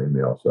ground train.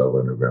 They also have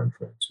underground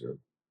trains here.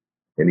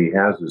 And he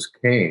has his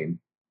cane,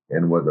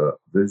 and what a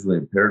visually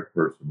impaired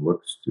person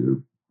looks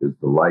to is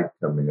the light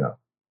coming up.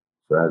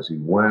 So as he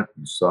went,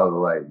 he saw the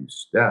light, he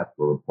stepped.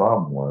 Well, the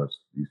problem was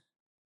these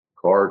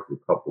cars were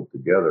coupled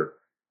together,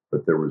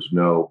 but there was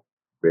no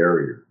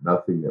barrier,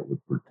 nothing that would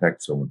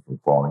protect someone from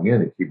falling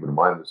in. And keep in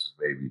mind, this is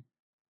maybe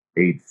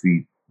 8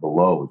 feet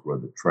below is where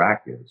the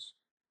track is.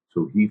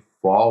 So he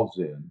falls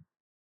in,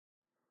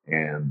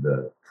 and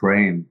the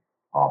train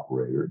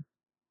operator,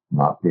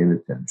 not paying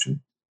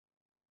attention,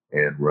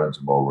 and runs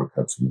him over,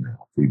 cuts him in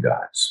half. He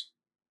dies.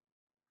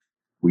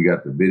 We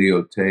got the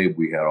videotape.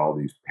 We had all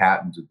these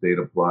patents that they'd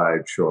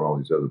applied, showing all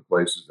these other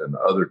places, and the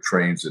other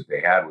trains that they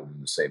had within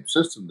the same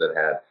system that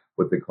had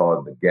what they call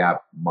it the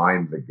gap,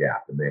 mind the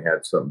gap. And they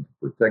had something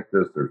to protect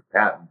this. There's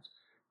patents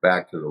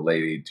back to the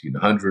late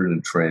 1800s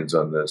and trains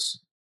on this.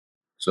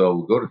 So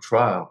we go to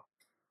trial,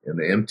 and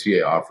the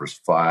MTA offers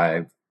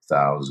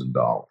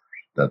 $5,000.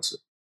 That's it.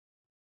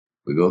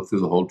 We go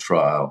through the whole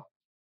trial,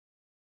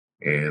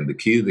 and the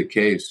key to the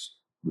case,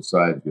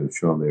 besides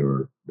showing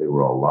they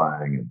were all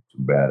lying and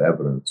some bad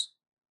evidence,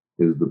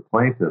 is the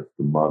plaintiff,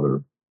 the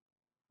mother,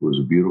 was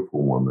a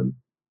beautiful woman,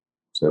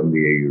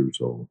 78 years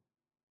old.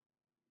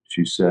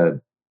 She said,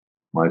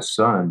 my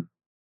son,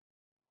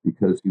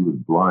 because he was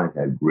blind,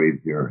 had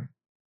great hearing,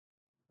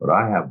 but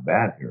I have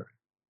bad hearing.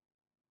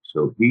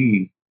 So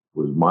he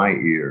was my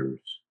ears,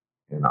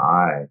 and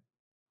I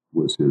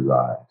was his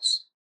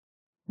eyes.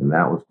 And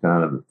that was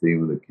kind of the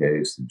theme of the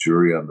case. The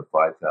jury on the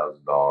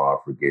 $5,000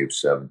 offer gave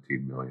 $17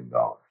 million,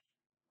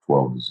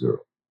 12-0,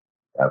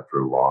 after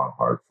a long,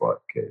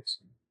 hard-fought case.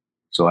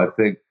 So I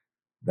think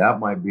that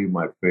might be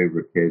my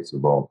favorite case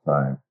of all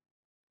time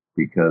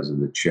because of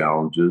the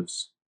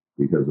challenges,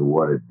 because of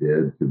what it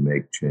did to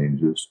make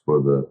changes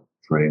for the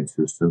train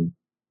system,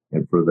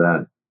 and for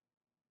that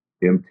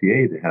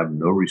MTA to have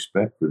no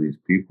respect for these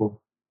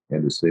people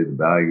and to say the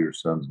value of your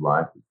son's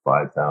life is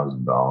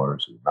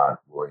 $5,000 and not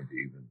willing to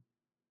even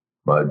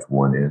budge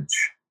 1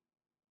 inch.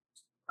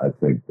 I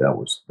think that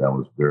was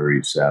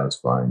very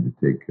satisfying to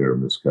take care of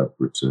Miss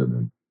Cuthbertson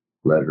and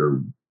let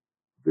her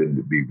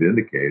be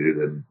vindicated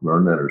and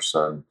learn that her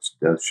son's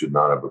death should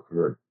not have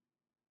occurred.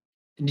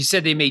 And you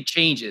said they made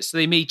changes. So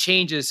they made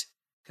changes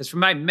because from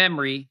my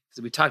memory,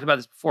 because we talked about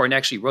this before and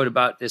actually wrote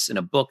about this in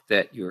a book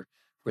that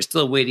we're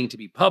still waiting to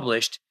be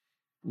published,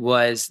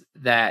 was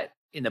that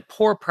in the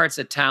poor parts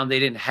of town, they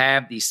didn't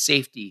have these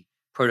safety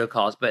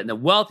protocols, but in the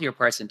wealthier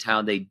parts in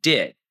town, they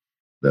did.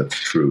 That's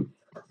true.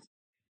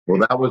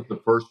 Well, that was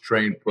the first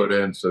train put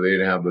in, so they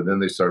didn't have, but then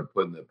they started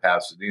putting the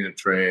Pasadena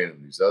train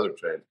and these other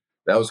trains.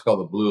 That was called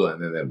the Blue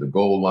Line. Then they have the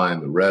Gold Line,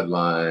 the Red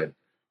Line,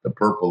 the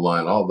Purple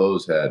Line, all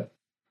those had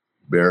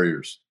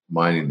barriers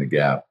minding the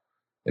gap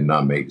and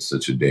not making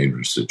such a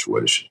dangerous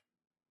situation.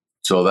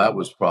 So that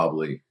was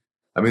probably,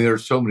 I mean,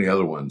 there's so many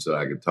other ones that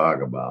I could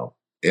talk about.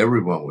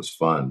 Everyone was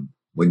fun.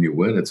 When you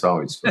win, it's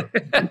always fun.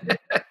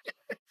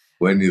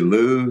 When you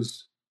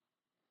lose,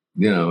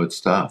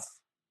 it's tough.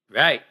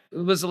 Right.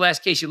 What was the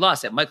last case you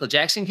lost? That Michael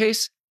Jackson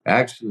case?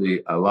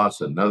 Actually, I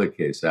lost another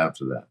case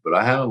after that, but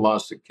I haven't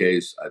lost a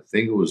case. I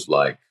think it was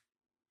like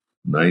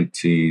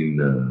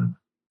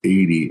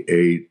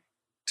 1988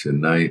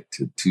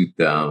 to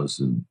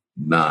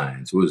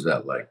 2009. So what was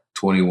that, like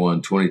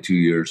 21, 22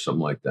 years,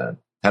 something like that.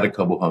 Had a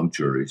couple hung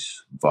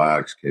juries.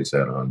 Vioxx case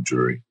had a hung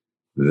jury.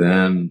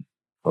 Then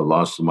I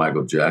lost the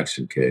Michael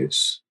Jackson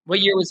case. What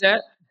year was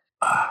that?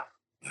 I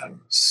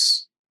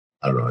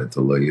don't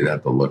know. You'd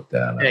have to look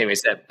that up.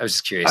 Anyways, I was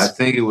just curious. I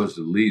think it was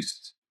at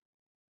least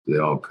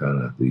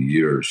the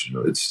years.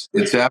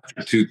 It's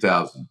after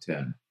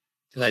 2010.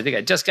 Because I think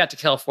I just got to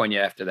California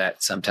after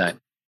that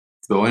sometime.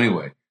 So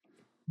anyway,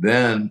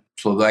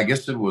 so I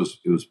guess it was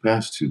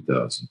past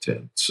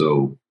 2010.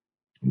 So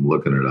I'm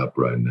looking it up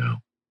right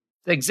now.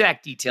 The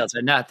exact details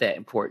are not that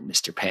important,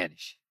 Mr.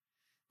 Panish.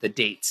 The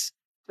dates,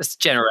 just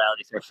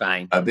generalities are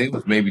fine. I think it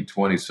was maybe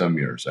 20 some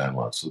years I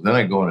lost. So then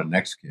I go in the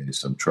next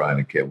case. I'm trying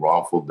to get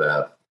wrongful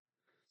death.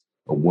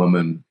 A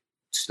woman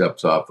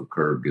steps off a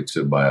curb, gets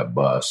hit by a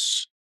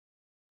bus.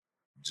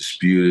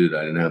 Disputed.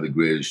 I didn't have the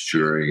greatest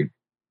jury.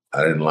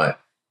 I didn't like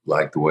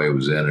the way it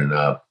was ending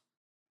up.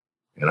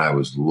 And I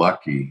was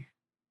lucky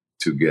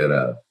to get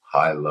a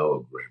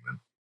high-low agreement.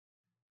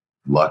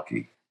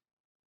 Lucky.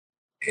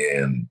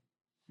 And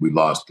we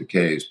lost the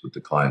case, but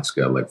the client's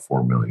got like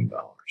 $4 million.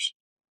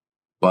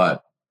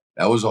 But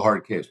that was a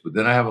hard case. But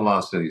then I haven't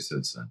lost any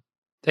since then.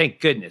 Thank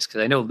goodness,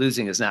 because I know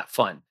losing is not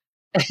fun.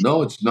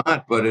 No, it's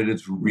not, but it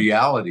is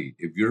reality.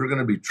 If you're going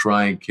to be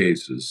trying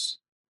cases,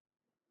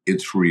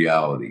 it's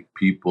reality.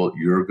 People,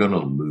 you're going to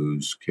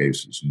lose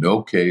cases.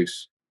 No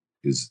case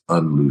is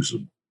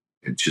unlosable.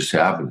 It just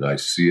happens. I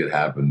see it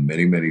happen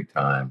many, many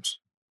times.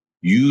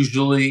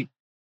 Usually,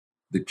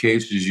 the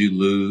cases you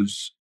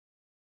lose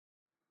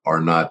are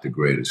not the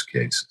greatest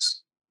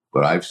cases.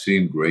 But I've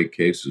seen great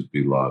cases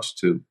be lost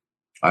too.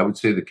 I would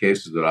say the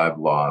cases that I've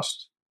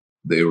lost,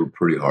 they were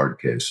pretty hard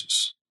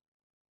cases.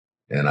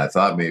 And I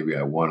thought maybe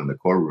I won in the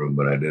courtroom,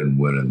 but I didn't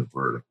win in the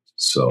verdict.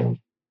 So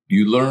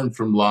you learn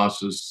from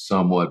losses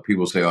somewhat.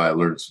 People say, I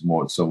learned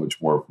so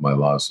much more from my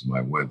losses than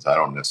my wins. I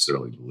don't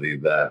necessarily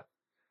believe that.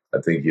 I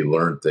think you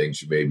learn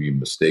things, maybe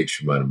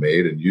mistakes you might have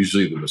made. And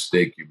usually the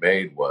mistake you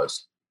made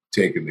was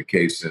taking the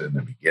case in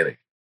the beginning.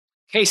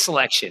 Case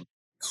selection.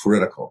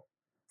 Critical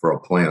for a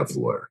plaintiff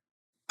lawyer.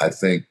 I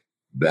think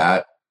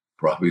that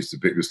probably is the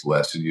biggest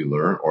lesson you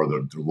learn, or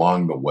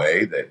along the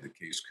way that the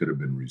case could have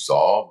been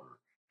resolved or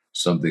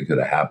something could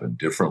have happened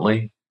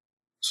differently.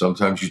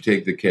 Sometimes you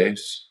take the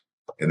case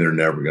and they're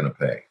never going to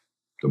pay.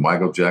 The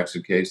Michael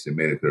Jackson case, they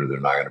made it clear they're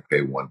not going to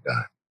pay one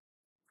dime.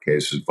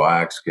 Cases,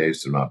 Vioxx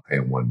case, they're not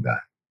paying one dime.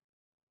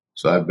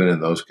 So I've been in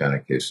those kind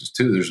of cases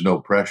too. There's no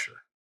pressure.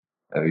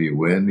 I mean, you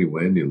win,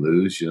 you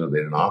lose. They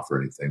didn't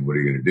offer anything. What are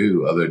you going to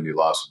do other than you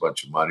lost a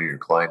bunch of money, your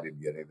client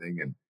didn't get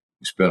anything, and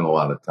you spent a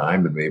lot of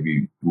time, and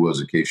maybe it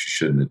was a case you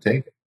shouldn't have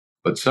taken.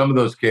 But some of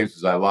those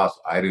cases I lost,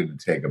 I didn't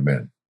take them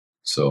in.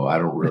 So I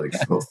don't really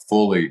feel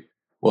fully.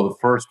 Well, the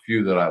first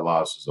few that I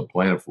lost as a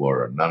plaintiff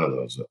lawyer, none of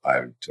those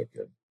I took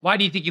in. Why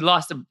do you think you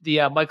lost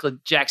the Michael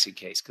Jackson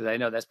case? Because I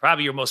know that's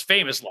probably your most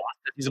famous loss.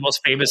 He's the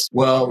most famous.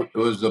 Well, it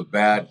was a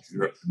bad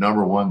jury.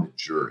 Number one, the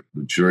jury.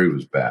 The jury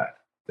was bad.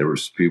 There were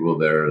people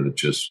there that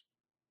just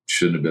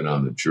shouldn't have been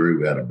on the jury.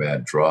 We had a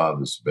bad draw.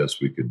 This is the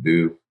best we could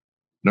do.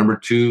 Number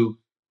two,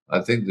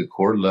 I think the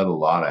court let a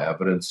lot of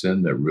evidence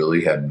in that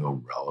really had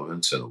no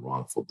relevance in a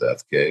wrongful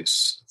death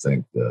case. I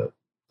think the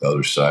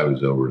other side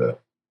was over to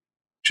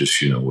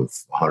just,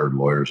 with 100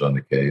 lawyers on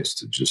the case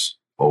to just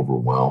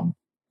overwhelm.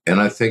 And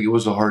I think it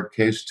was a hard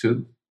case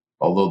too.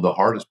 Although the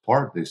hardest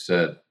part, they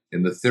said,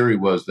 and the theory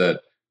was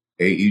that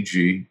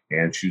AEG,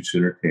 Anschutz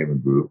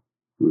Entertainment Group,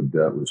 who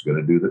was going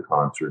to do the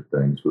concert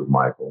things with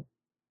Michael,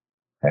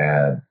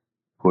 had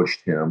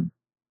pushed him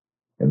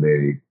and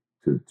they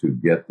to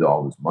get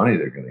all this money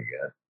they're going to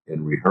get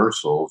in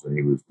rehearsals, and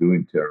he was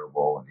doing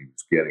terrible, and he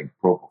was getting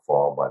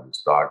propofol by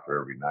this doctor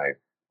every night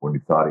when he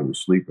thought he was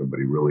sleeping, but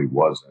he really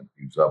wasn't.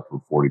 He was up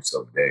for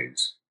 47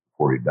 days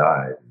before he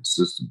died, and his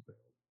system failed.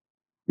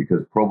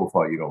 Because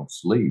propofol, you don't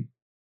sleep.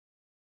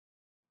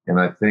 And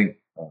I think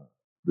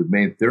the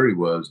main theory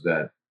was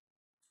that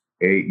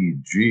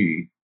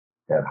AEG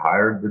had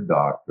hired the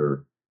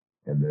doctor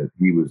and that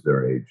he was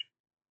their agent.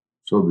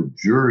 So the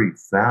jury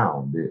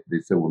found,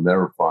 they said, we'll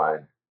never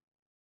find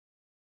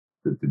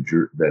that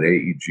that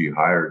AEG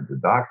hired the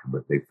doctor,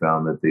 but they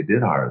found that they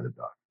did hire the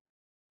doctor.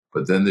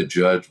 But then the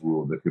judge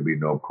ruled there could be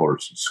no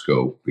course and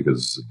scope because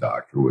it's a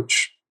doctor,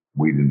 which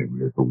we didn't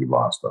agree with, but we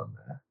lost on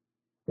that.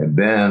 And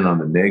then on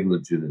the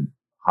negligent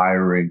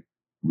hiring,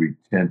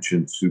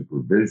 retention,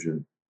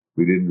 supervision,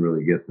 we didn't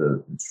really get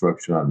the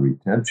instruction on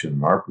retention.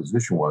 And our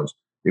position was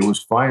it was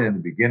fine in the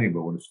beginning,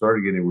 but when it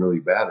started getting really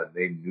bad and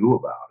they knew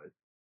about it,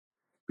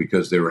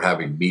 because they were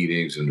having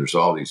meetings and there's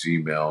all these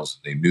emails.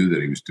 And they knew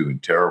that he was doing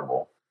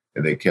terrible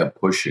and they kept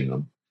pushing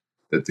him,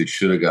 that they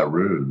should have got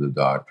rid of the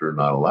doctor and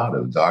not allowed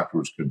it. The doctor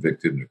was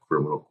convicted in a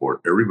criminal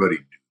court. Everybody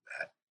knew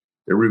that.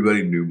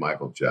 Everybody knew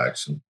Michael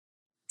Jackson.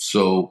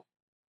 So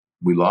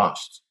we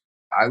lost.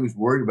 I was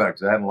worried about it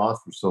because I hadn't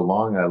lost for so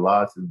long. I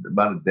lost in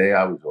about a day.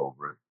 I was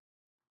over it.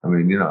 I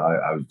mean,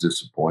 I was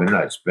disappointed.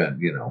 I spent,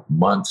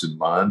 months and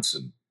months,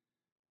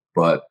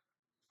 but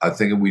I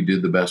think we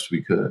did the best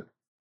we could.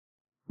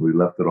 We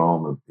left it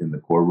all in the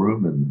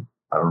courtroom, and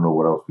I don't know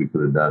what else we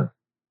could have done.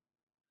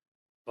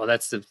 Well,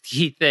 that's the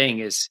key thing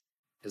is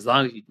as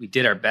long as we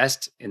did our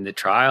best in the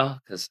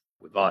trial, because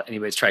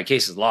anybody's tried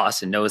cases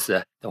lost and knows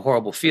the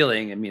horrible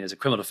feeling. I mean, as a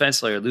criminal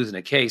defense lawyer, losing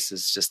a case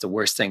is just the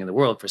worst thing in the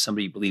world for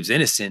somebody who believes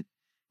innocent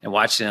and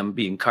watching them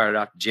being carted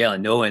off to jail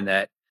and knowing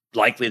that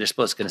likely they're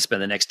supposed to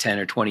spend the next 10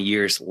 or 20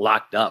 years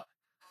locked up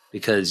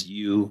because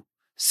you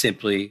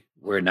simply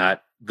were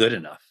not good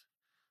enough.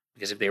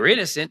 Because if they were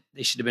innocent,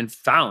 they should have been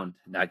found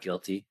not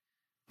guilty.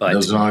 But it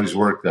doesn't always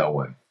work that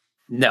way.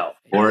 No.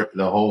 Or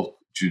the whole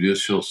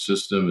judicial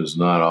system is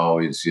not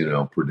always,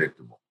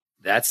 predictable.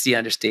 That's the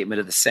understatement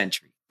of the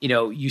century.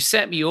 You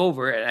sent me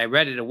over, and I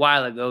read it a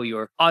while ago,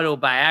 your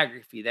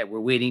autobiography that we're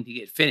waiting to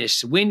get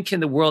finished. When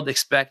can the world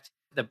expect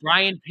the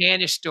Brian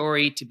Panish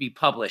story to be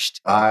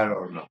published? I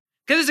don't know.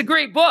 Because it's a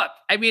great book.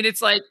 I mean,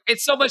 it's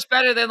so much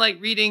better than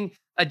reading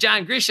a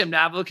John Grisham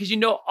novel because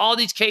all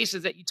these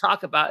cases that you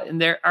talk about and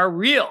they are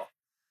real,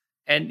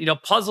 and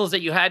puzzles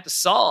that you had to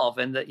solve,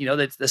 and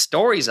the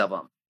stories of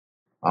them.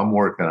 I'm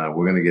working on it.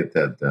 We're going to get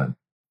that done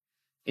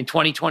in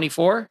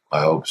 2024.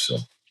 I hope so.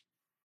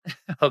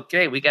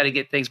 Okay, we got to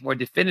get things more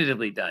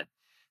definitively done.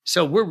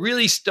 So we're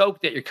really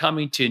stoked that you're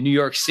coming to New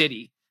York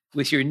City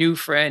with your new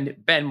friend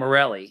Ben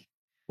Morelli.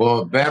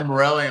 Well, Ben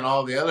Morelli and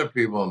all the other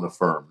people in the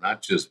firm,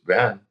 not just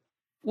Ben.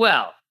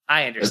 Well,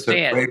 I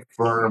understand. It's a great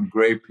firm,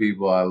 great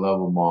people. I love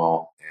them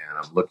all. And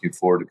I'm looking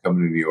forward to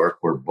coming to New York,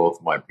 where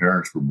both my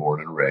parents were born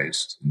and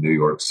raised in New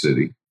York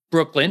City.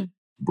 Brooklyn.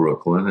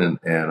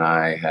 And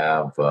I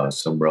have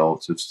some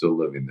relatives still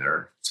living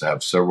there. So I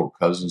have several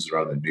cousins that are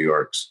on the New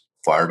York's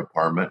fire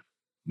department,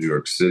 New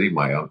York City.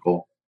 My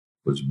uncle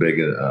was big,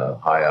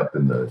 high up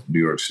in the New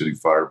York City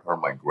fire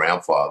department. My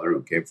grandfather,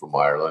 who came from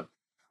Ireland,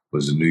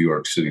 was a New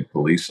York City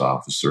police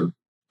officer.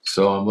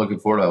 So I'm looking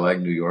forward. I like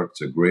New York.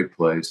 It's a great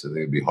place. I think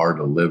it'd be hard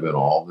to live in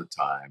all the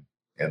time.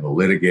 And the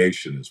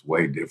litigation is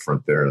way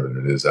different there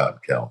than it is out in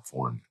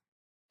California.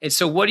 And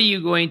so what are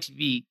you going to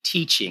be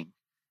teaching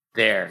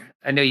there?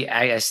 I know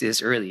I asked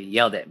this earlier, you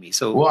yelled at me.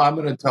 So, well, I'm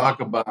going to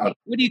talk about...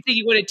 What do you think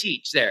you want to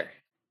teach there?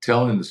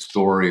 Telling the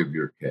story of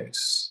your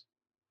case.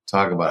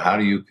 Talk about how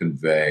do you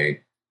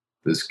convey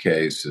this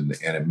case. And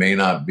it may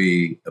not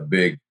be a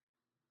big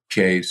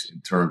case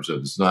in terms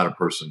of it's not a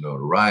person of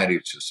notoriety.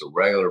 It's just a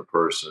regular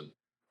person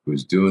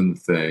who's doing the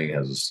thing,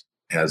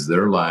 has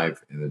their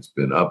life, and it's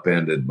been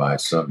upended by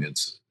some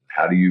incident.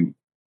 How do you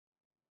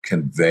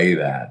convey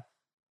that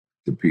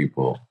to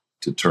people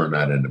to turn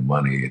that into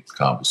money and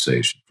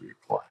compensation for your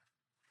client?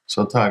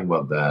 So I'll talk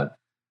about that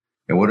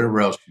and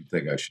whatever else you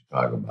think I should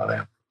talk about,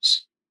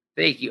 Ambrose.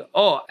 Thank you.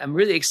 Oh, I'm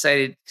really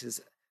excited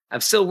because I'm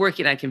still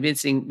working on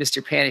convincing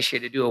Mr. Panish here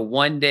to do a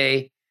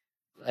one-day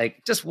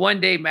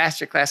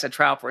masterclass on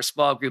trial for a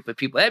small group of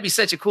people. That'd be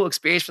such a cool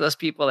experience for those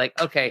people.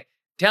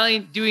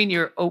 Doing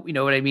your,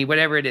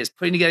 whatever it is,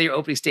 putting together your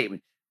opening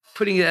statement,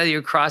 putting together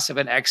your cross of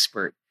an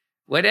expert,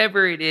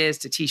 whatever it is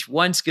to teach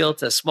one skill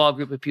to a small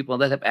group of people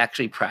and let them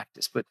actually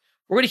practice. But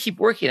we're going to keep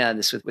working on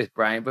this with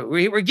Brian, but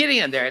we're getting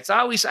in there. It's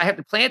always, I have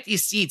to plant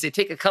these seeds. They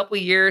take a couple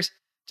of years,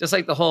 just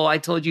like the whole, I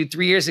told you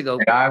 3 years ago.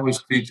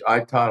 I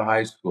taught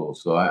high school,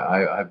 so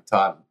I've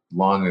taught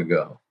long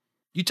ago.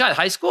 You taught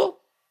high school?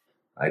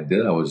 I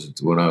did.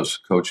 When I was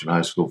coaching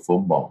high school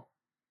football,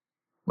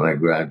 when I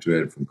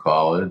graduated from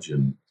college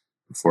and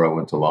before I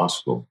went to law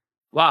school.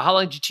 Wow. How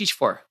long did you teach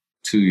for?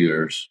 2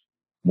 years.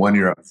 1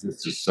 year I was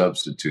just a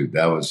substitute.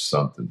 That was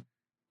something.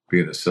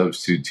 Being a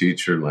substitute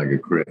teacher,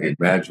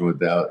 imagine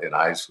without in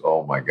high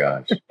school. Oh my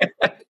gosh.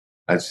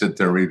 I'd sit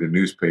there and read the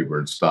newspaper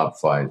and stop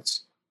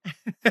fights.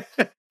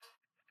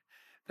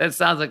 That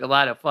sounds like a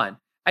lot of fun.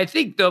 I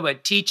think though,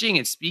 about teaching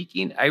and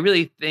speaking, I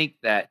really think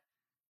that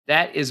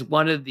is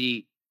one of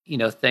the,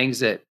 things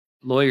that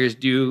lawyers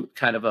do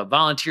kind of a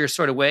volunteer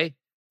sort of way,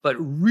 but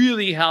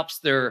really helps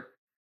their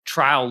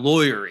trial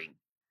lawyering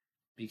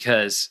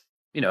because,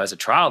 as a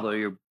trial lawyer,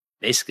 you're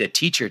basically a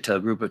teacher to a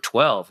group of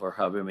 12 or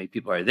however many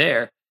people are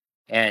there.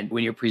 And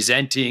when you're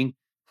presenting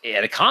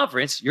at a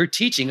conference, you're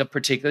teaching a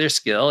particular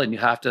skill and you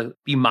have to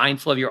be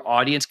mindful of your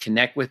audience,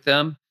 connect with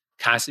them,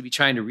 constantly be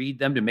trying to read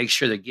them to make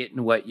sure they're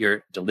getting what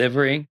you're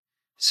delivering.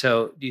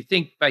 So do you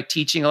think by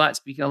teaching a lot,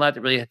 speaking a lot,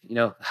 that really,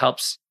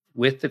 helps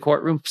with the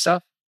courtroom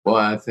stuff? Well,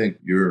 I think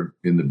you're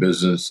in the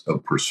business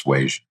of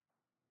persuasion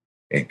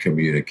and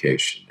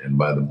communication. And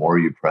by the more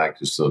you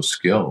practice those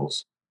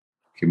skills,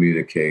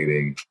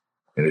 communicating,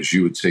 and as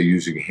you would say,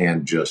 using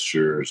hand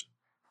gestures,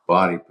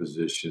 body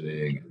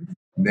positioning,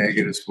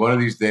 negatives. One of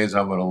these days,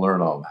 I'm going to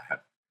learn all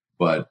that.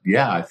 But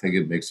yeah, I think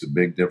it makes a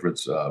big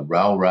difference. Raul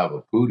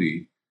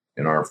Ravapudi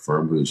in our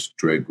firm who's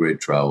great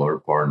trial lawyer,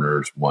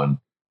 partners, won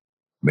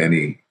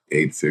many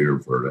 8-figure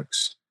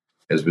verdicts,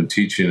 has been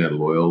teaching at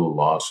Loyola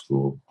Law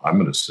School, I'm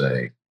going to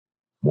say,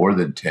 more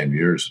than 10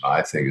 years. And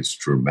I think it's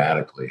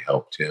dramatically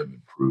helped him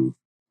improve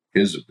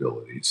his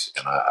abilities.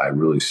 And I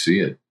really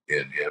see it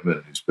in him.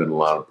 And he's been a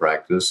lot of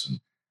practice and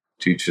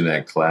teaching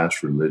that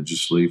class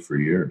religiously for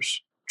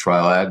years.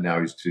 Trial ad,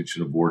 now he's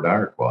teaching a voir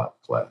dire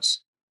class.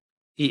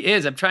 He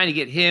is. I'm trying to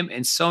get him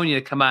and Sonia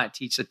to come out and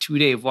teach a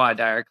 2-day voir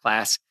dire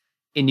class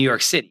in New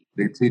York City.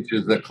 He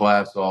teaches the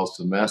class all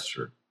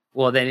semester.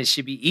 Well, then it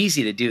should be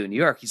easy to do in New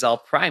York. He's all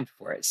primed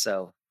for it.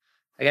 So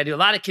I got to do a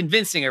lot of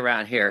convincing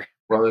around here.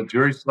 Well, the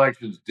jury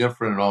selection is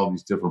different in all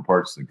these different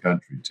parts of the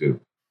country, too.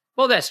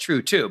 Well, that's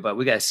true, too. But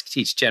we got to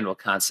teach general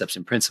concepts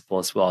and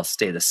principles will all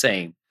stay the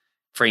same.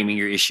 Framing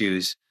your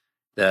issues,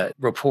 the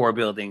rapport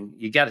building.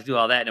 You got to do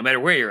all that no matter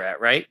where you're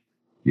at, right?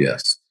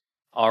 Yes.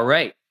 All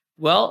right.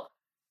 Well,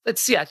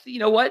 let's see. You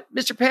know what,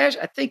 Mr. Panish?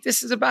 I think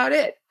this is about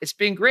it. It's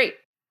been great.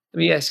 Let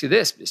me ask you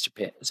this, Mr.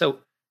 Panish. So,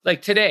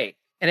 like today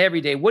and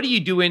every day, what are you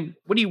doing?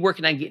 What are you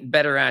working on getting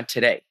better on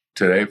today?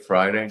 Today,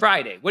 Friday?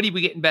 Friday. What are you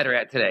getting better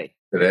at today?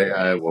 Today,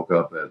 I woke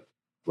up at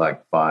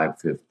like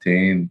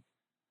 5:15,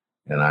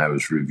 and I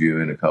was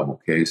reviewing a couple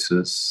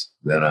cases.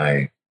 Then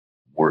I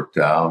worked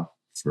out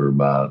for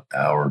about an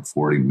hour and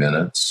 40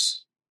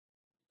 minutes.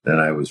 Then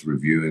I was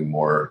reviewing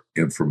more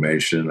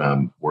information.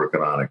 I'm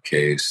working on a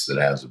case that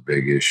has a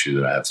big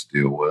issue that I have to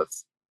deal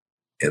with.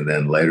 And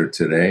then later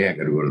today, I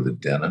got to go to the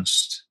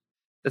dentist.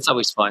 That's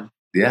always fun.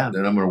 Yeah,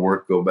 then I'm going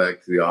to go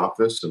back to the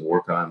office and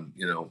work on,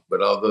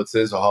 but although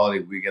today's a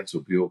holiday weekend, so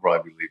people will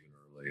probably be leaving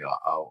early.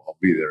 I'll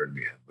be there in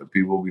the end, but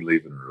people will be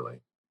leaving early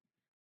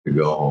to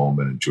go home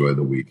and enjoy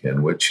the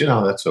weekend, which,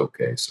 that's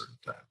okay certain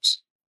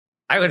times.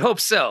 I would hope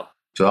so.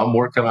 So I'm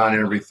working on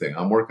everything.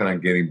 I'm working on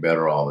getting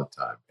better all the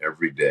time,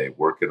 every day,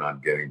 working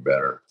on getting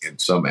better in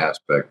some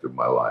aspect of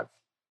my life.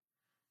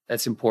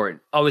 That's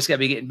important. Always got to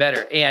be getting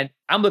better. And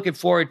I'm looking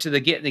forward to the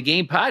Get in the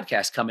Game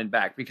podcast coming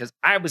back because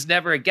I was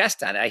never a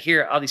guest on it. I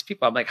hear all these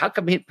people. I'm like, how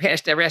come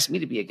Panish never asked me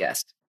to be a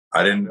guest?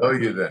 I didn't know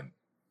you then.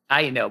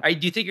 I know. Do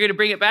you think you're going to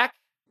bring it back?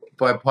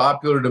 By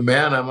popular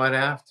demand, I might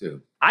have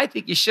to. I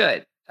think you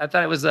should. I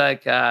thought it was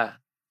like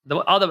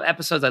all the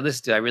episodes I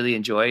listened to, I really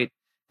enjoyed.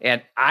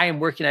 And I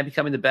am working on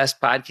becoming the best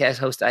podcast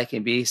host I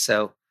can be.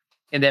 So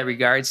in that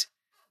regards,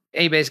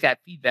 anybody's got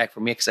feedback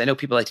for me, because I know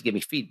people like to give me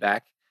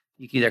feedback,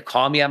 you can either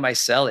call me on my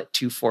cell at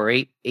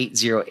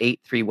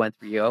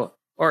 248-808-3130,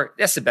 or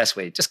that's the best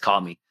way. Just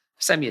call me.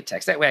 Send me a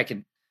text. That way I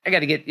got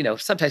to get,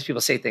 sometimes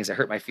people say things that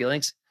hurt my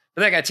feelings,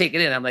 but then I got to take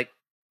it in. I'm like,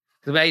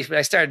 because when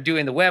I started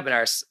doing the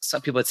webinars,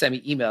 some people would send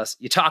me emails.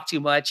 You talk too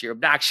much. You're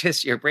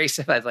obnoxious. You're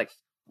abrasive. I was like,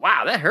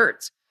 wow, that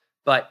hurts.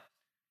 But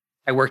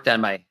I worked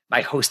on my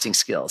hosting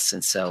skills.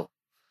 And so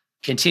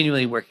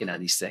continually working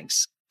on these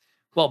things.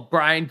 Well,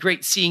 Brian,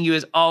 great seeing you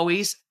as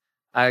always.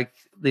 I,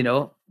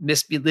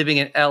 miss me living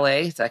in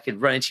LA, so I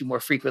could run into you more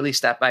frequently,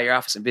 stop by your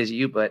office and visit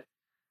you, but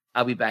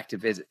I'll be back to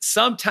visit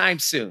sometime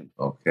soon.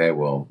 Okay,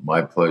 well,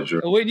 my pleasure.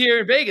 When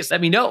you're in Vegas,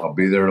 let me know. I'll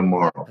be there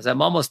tomorrow. Because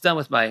I'm almost done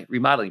with my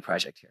remodeling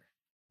project here.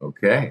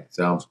 Okay,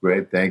 sounds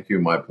great. Thank you.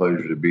 My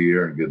pleasure to be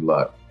here, and good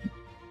luck.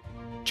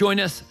 Join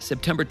us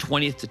September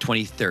 20th to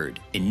 23rd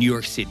in New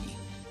York City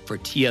for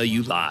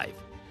TLU Live.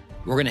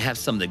 We're going to have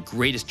some of the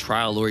greatest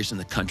trial lawyers in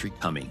the country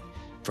coming,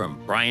 from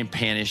Brian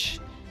Panish,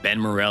 Ben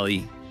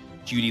Morelli,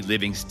 Judy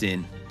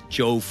Livingston,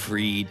 Joe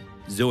Freed,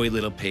 Zoe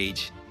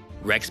Littlepage,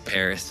 Rex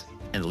Paris,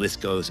 and the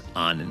list goes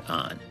on and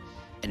on.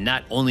 And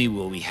not only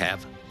will we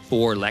have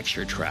 4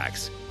 lecture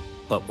tracks,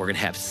 but we're going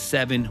to have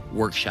 7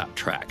 workshop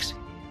tracks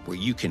where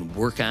you can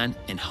work on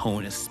and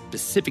hone a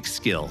specific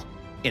skill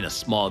in a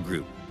small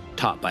group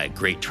taught by a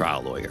great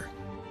trial lawyer.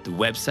 The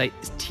website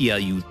is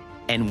tlunyc.com.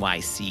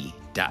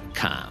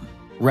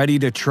 Ready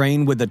to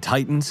train with the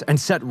Titans and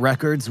set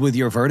records with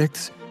your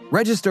verdicts?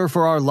 Register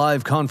for our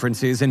live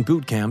conferences and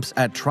boot camps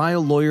at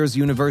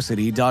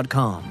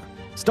triallawyersuniversity.com.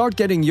 Start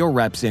getting your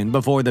reps in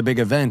before the big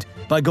event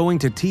by going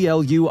to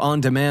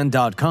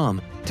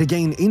tluondemand.com to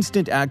gain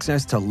instant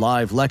access to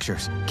live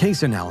lectures,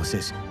 case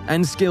analysis,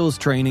 and skills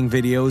training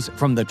videos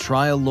from the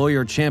trial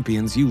lawyer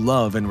champions you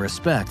love and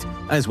respect,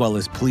 as well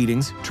as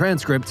pleadings,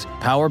 transcripts,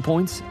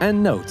 PowerPoints,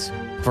 and notes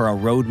for a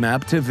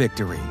roadmap to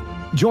victory.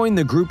 Join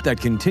the group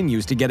that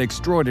continues to get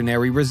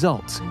extraordinary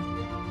results.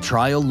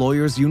 Trial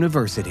Lawyers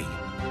University.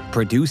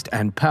 Produced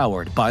and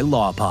powered by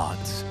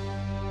LawPods.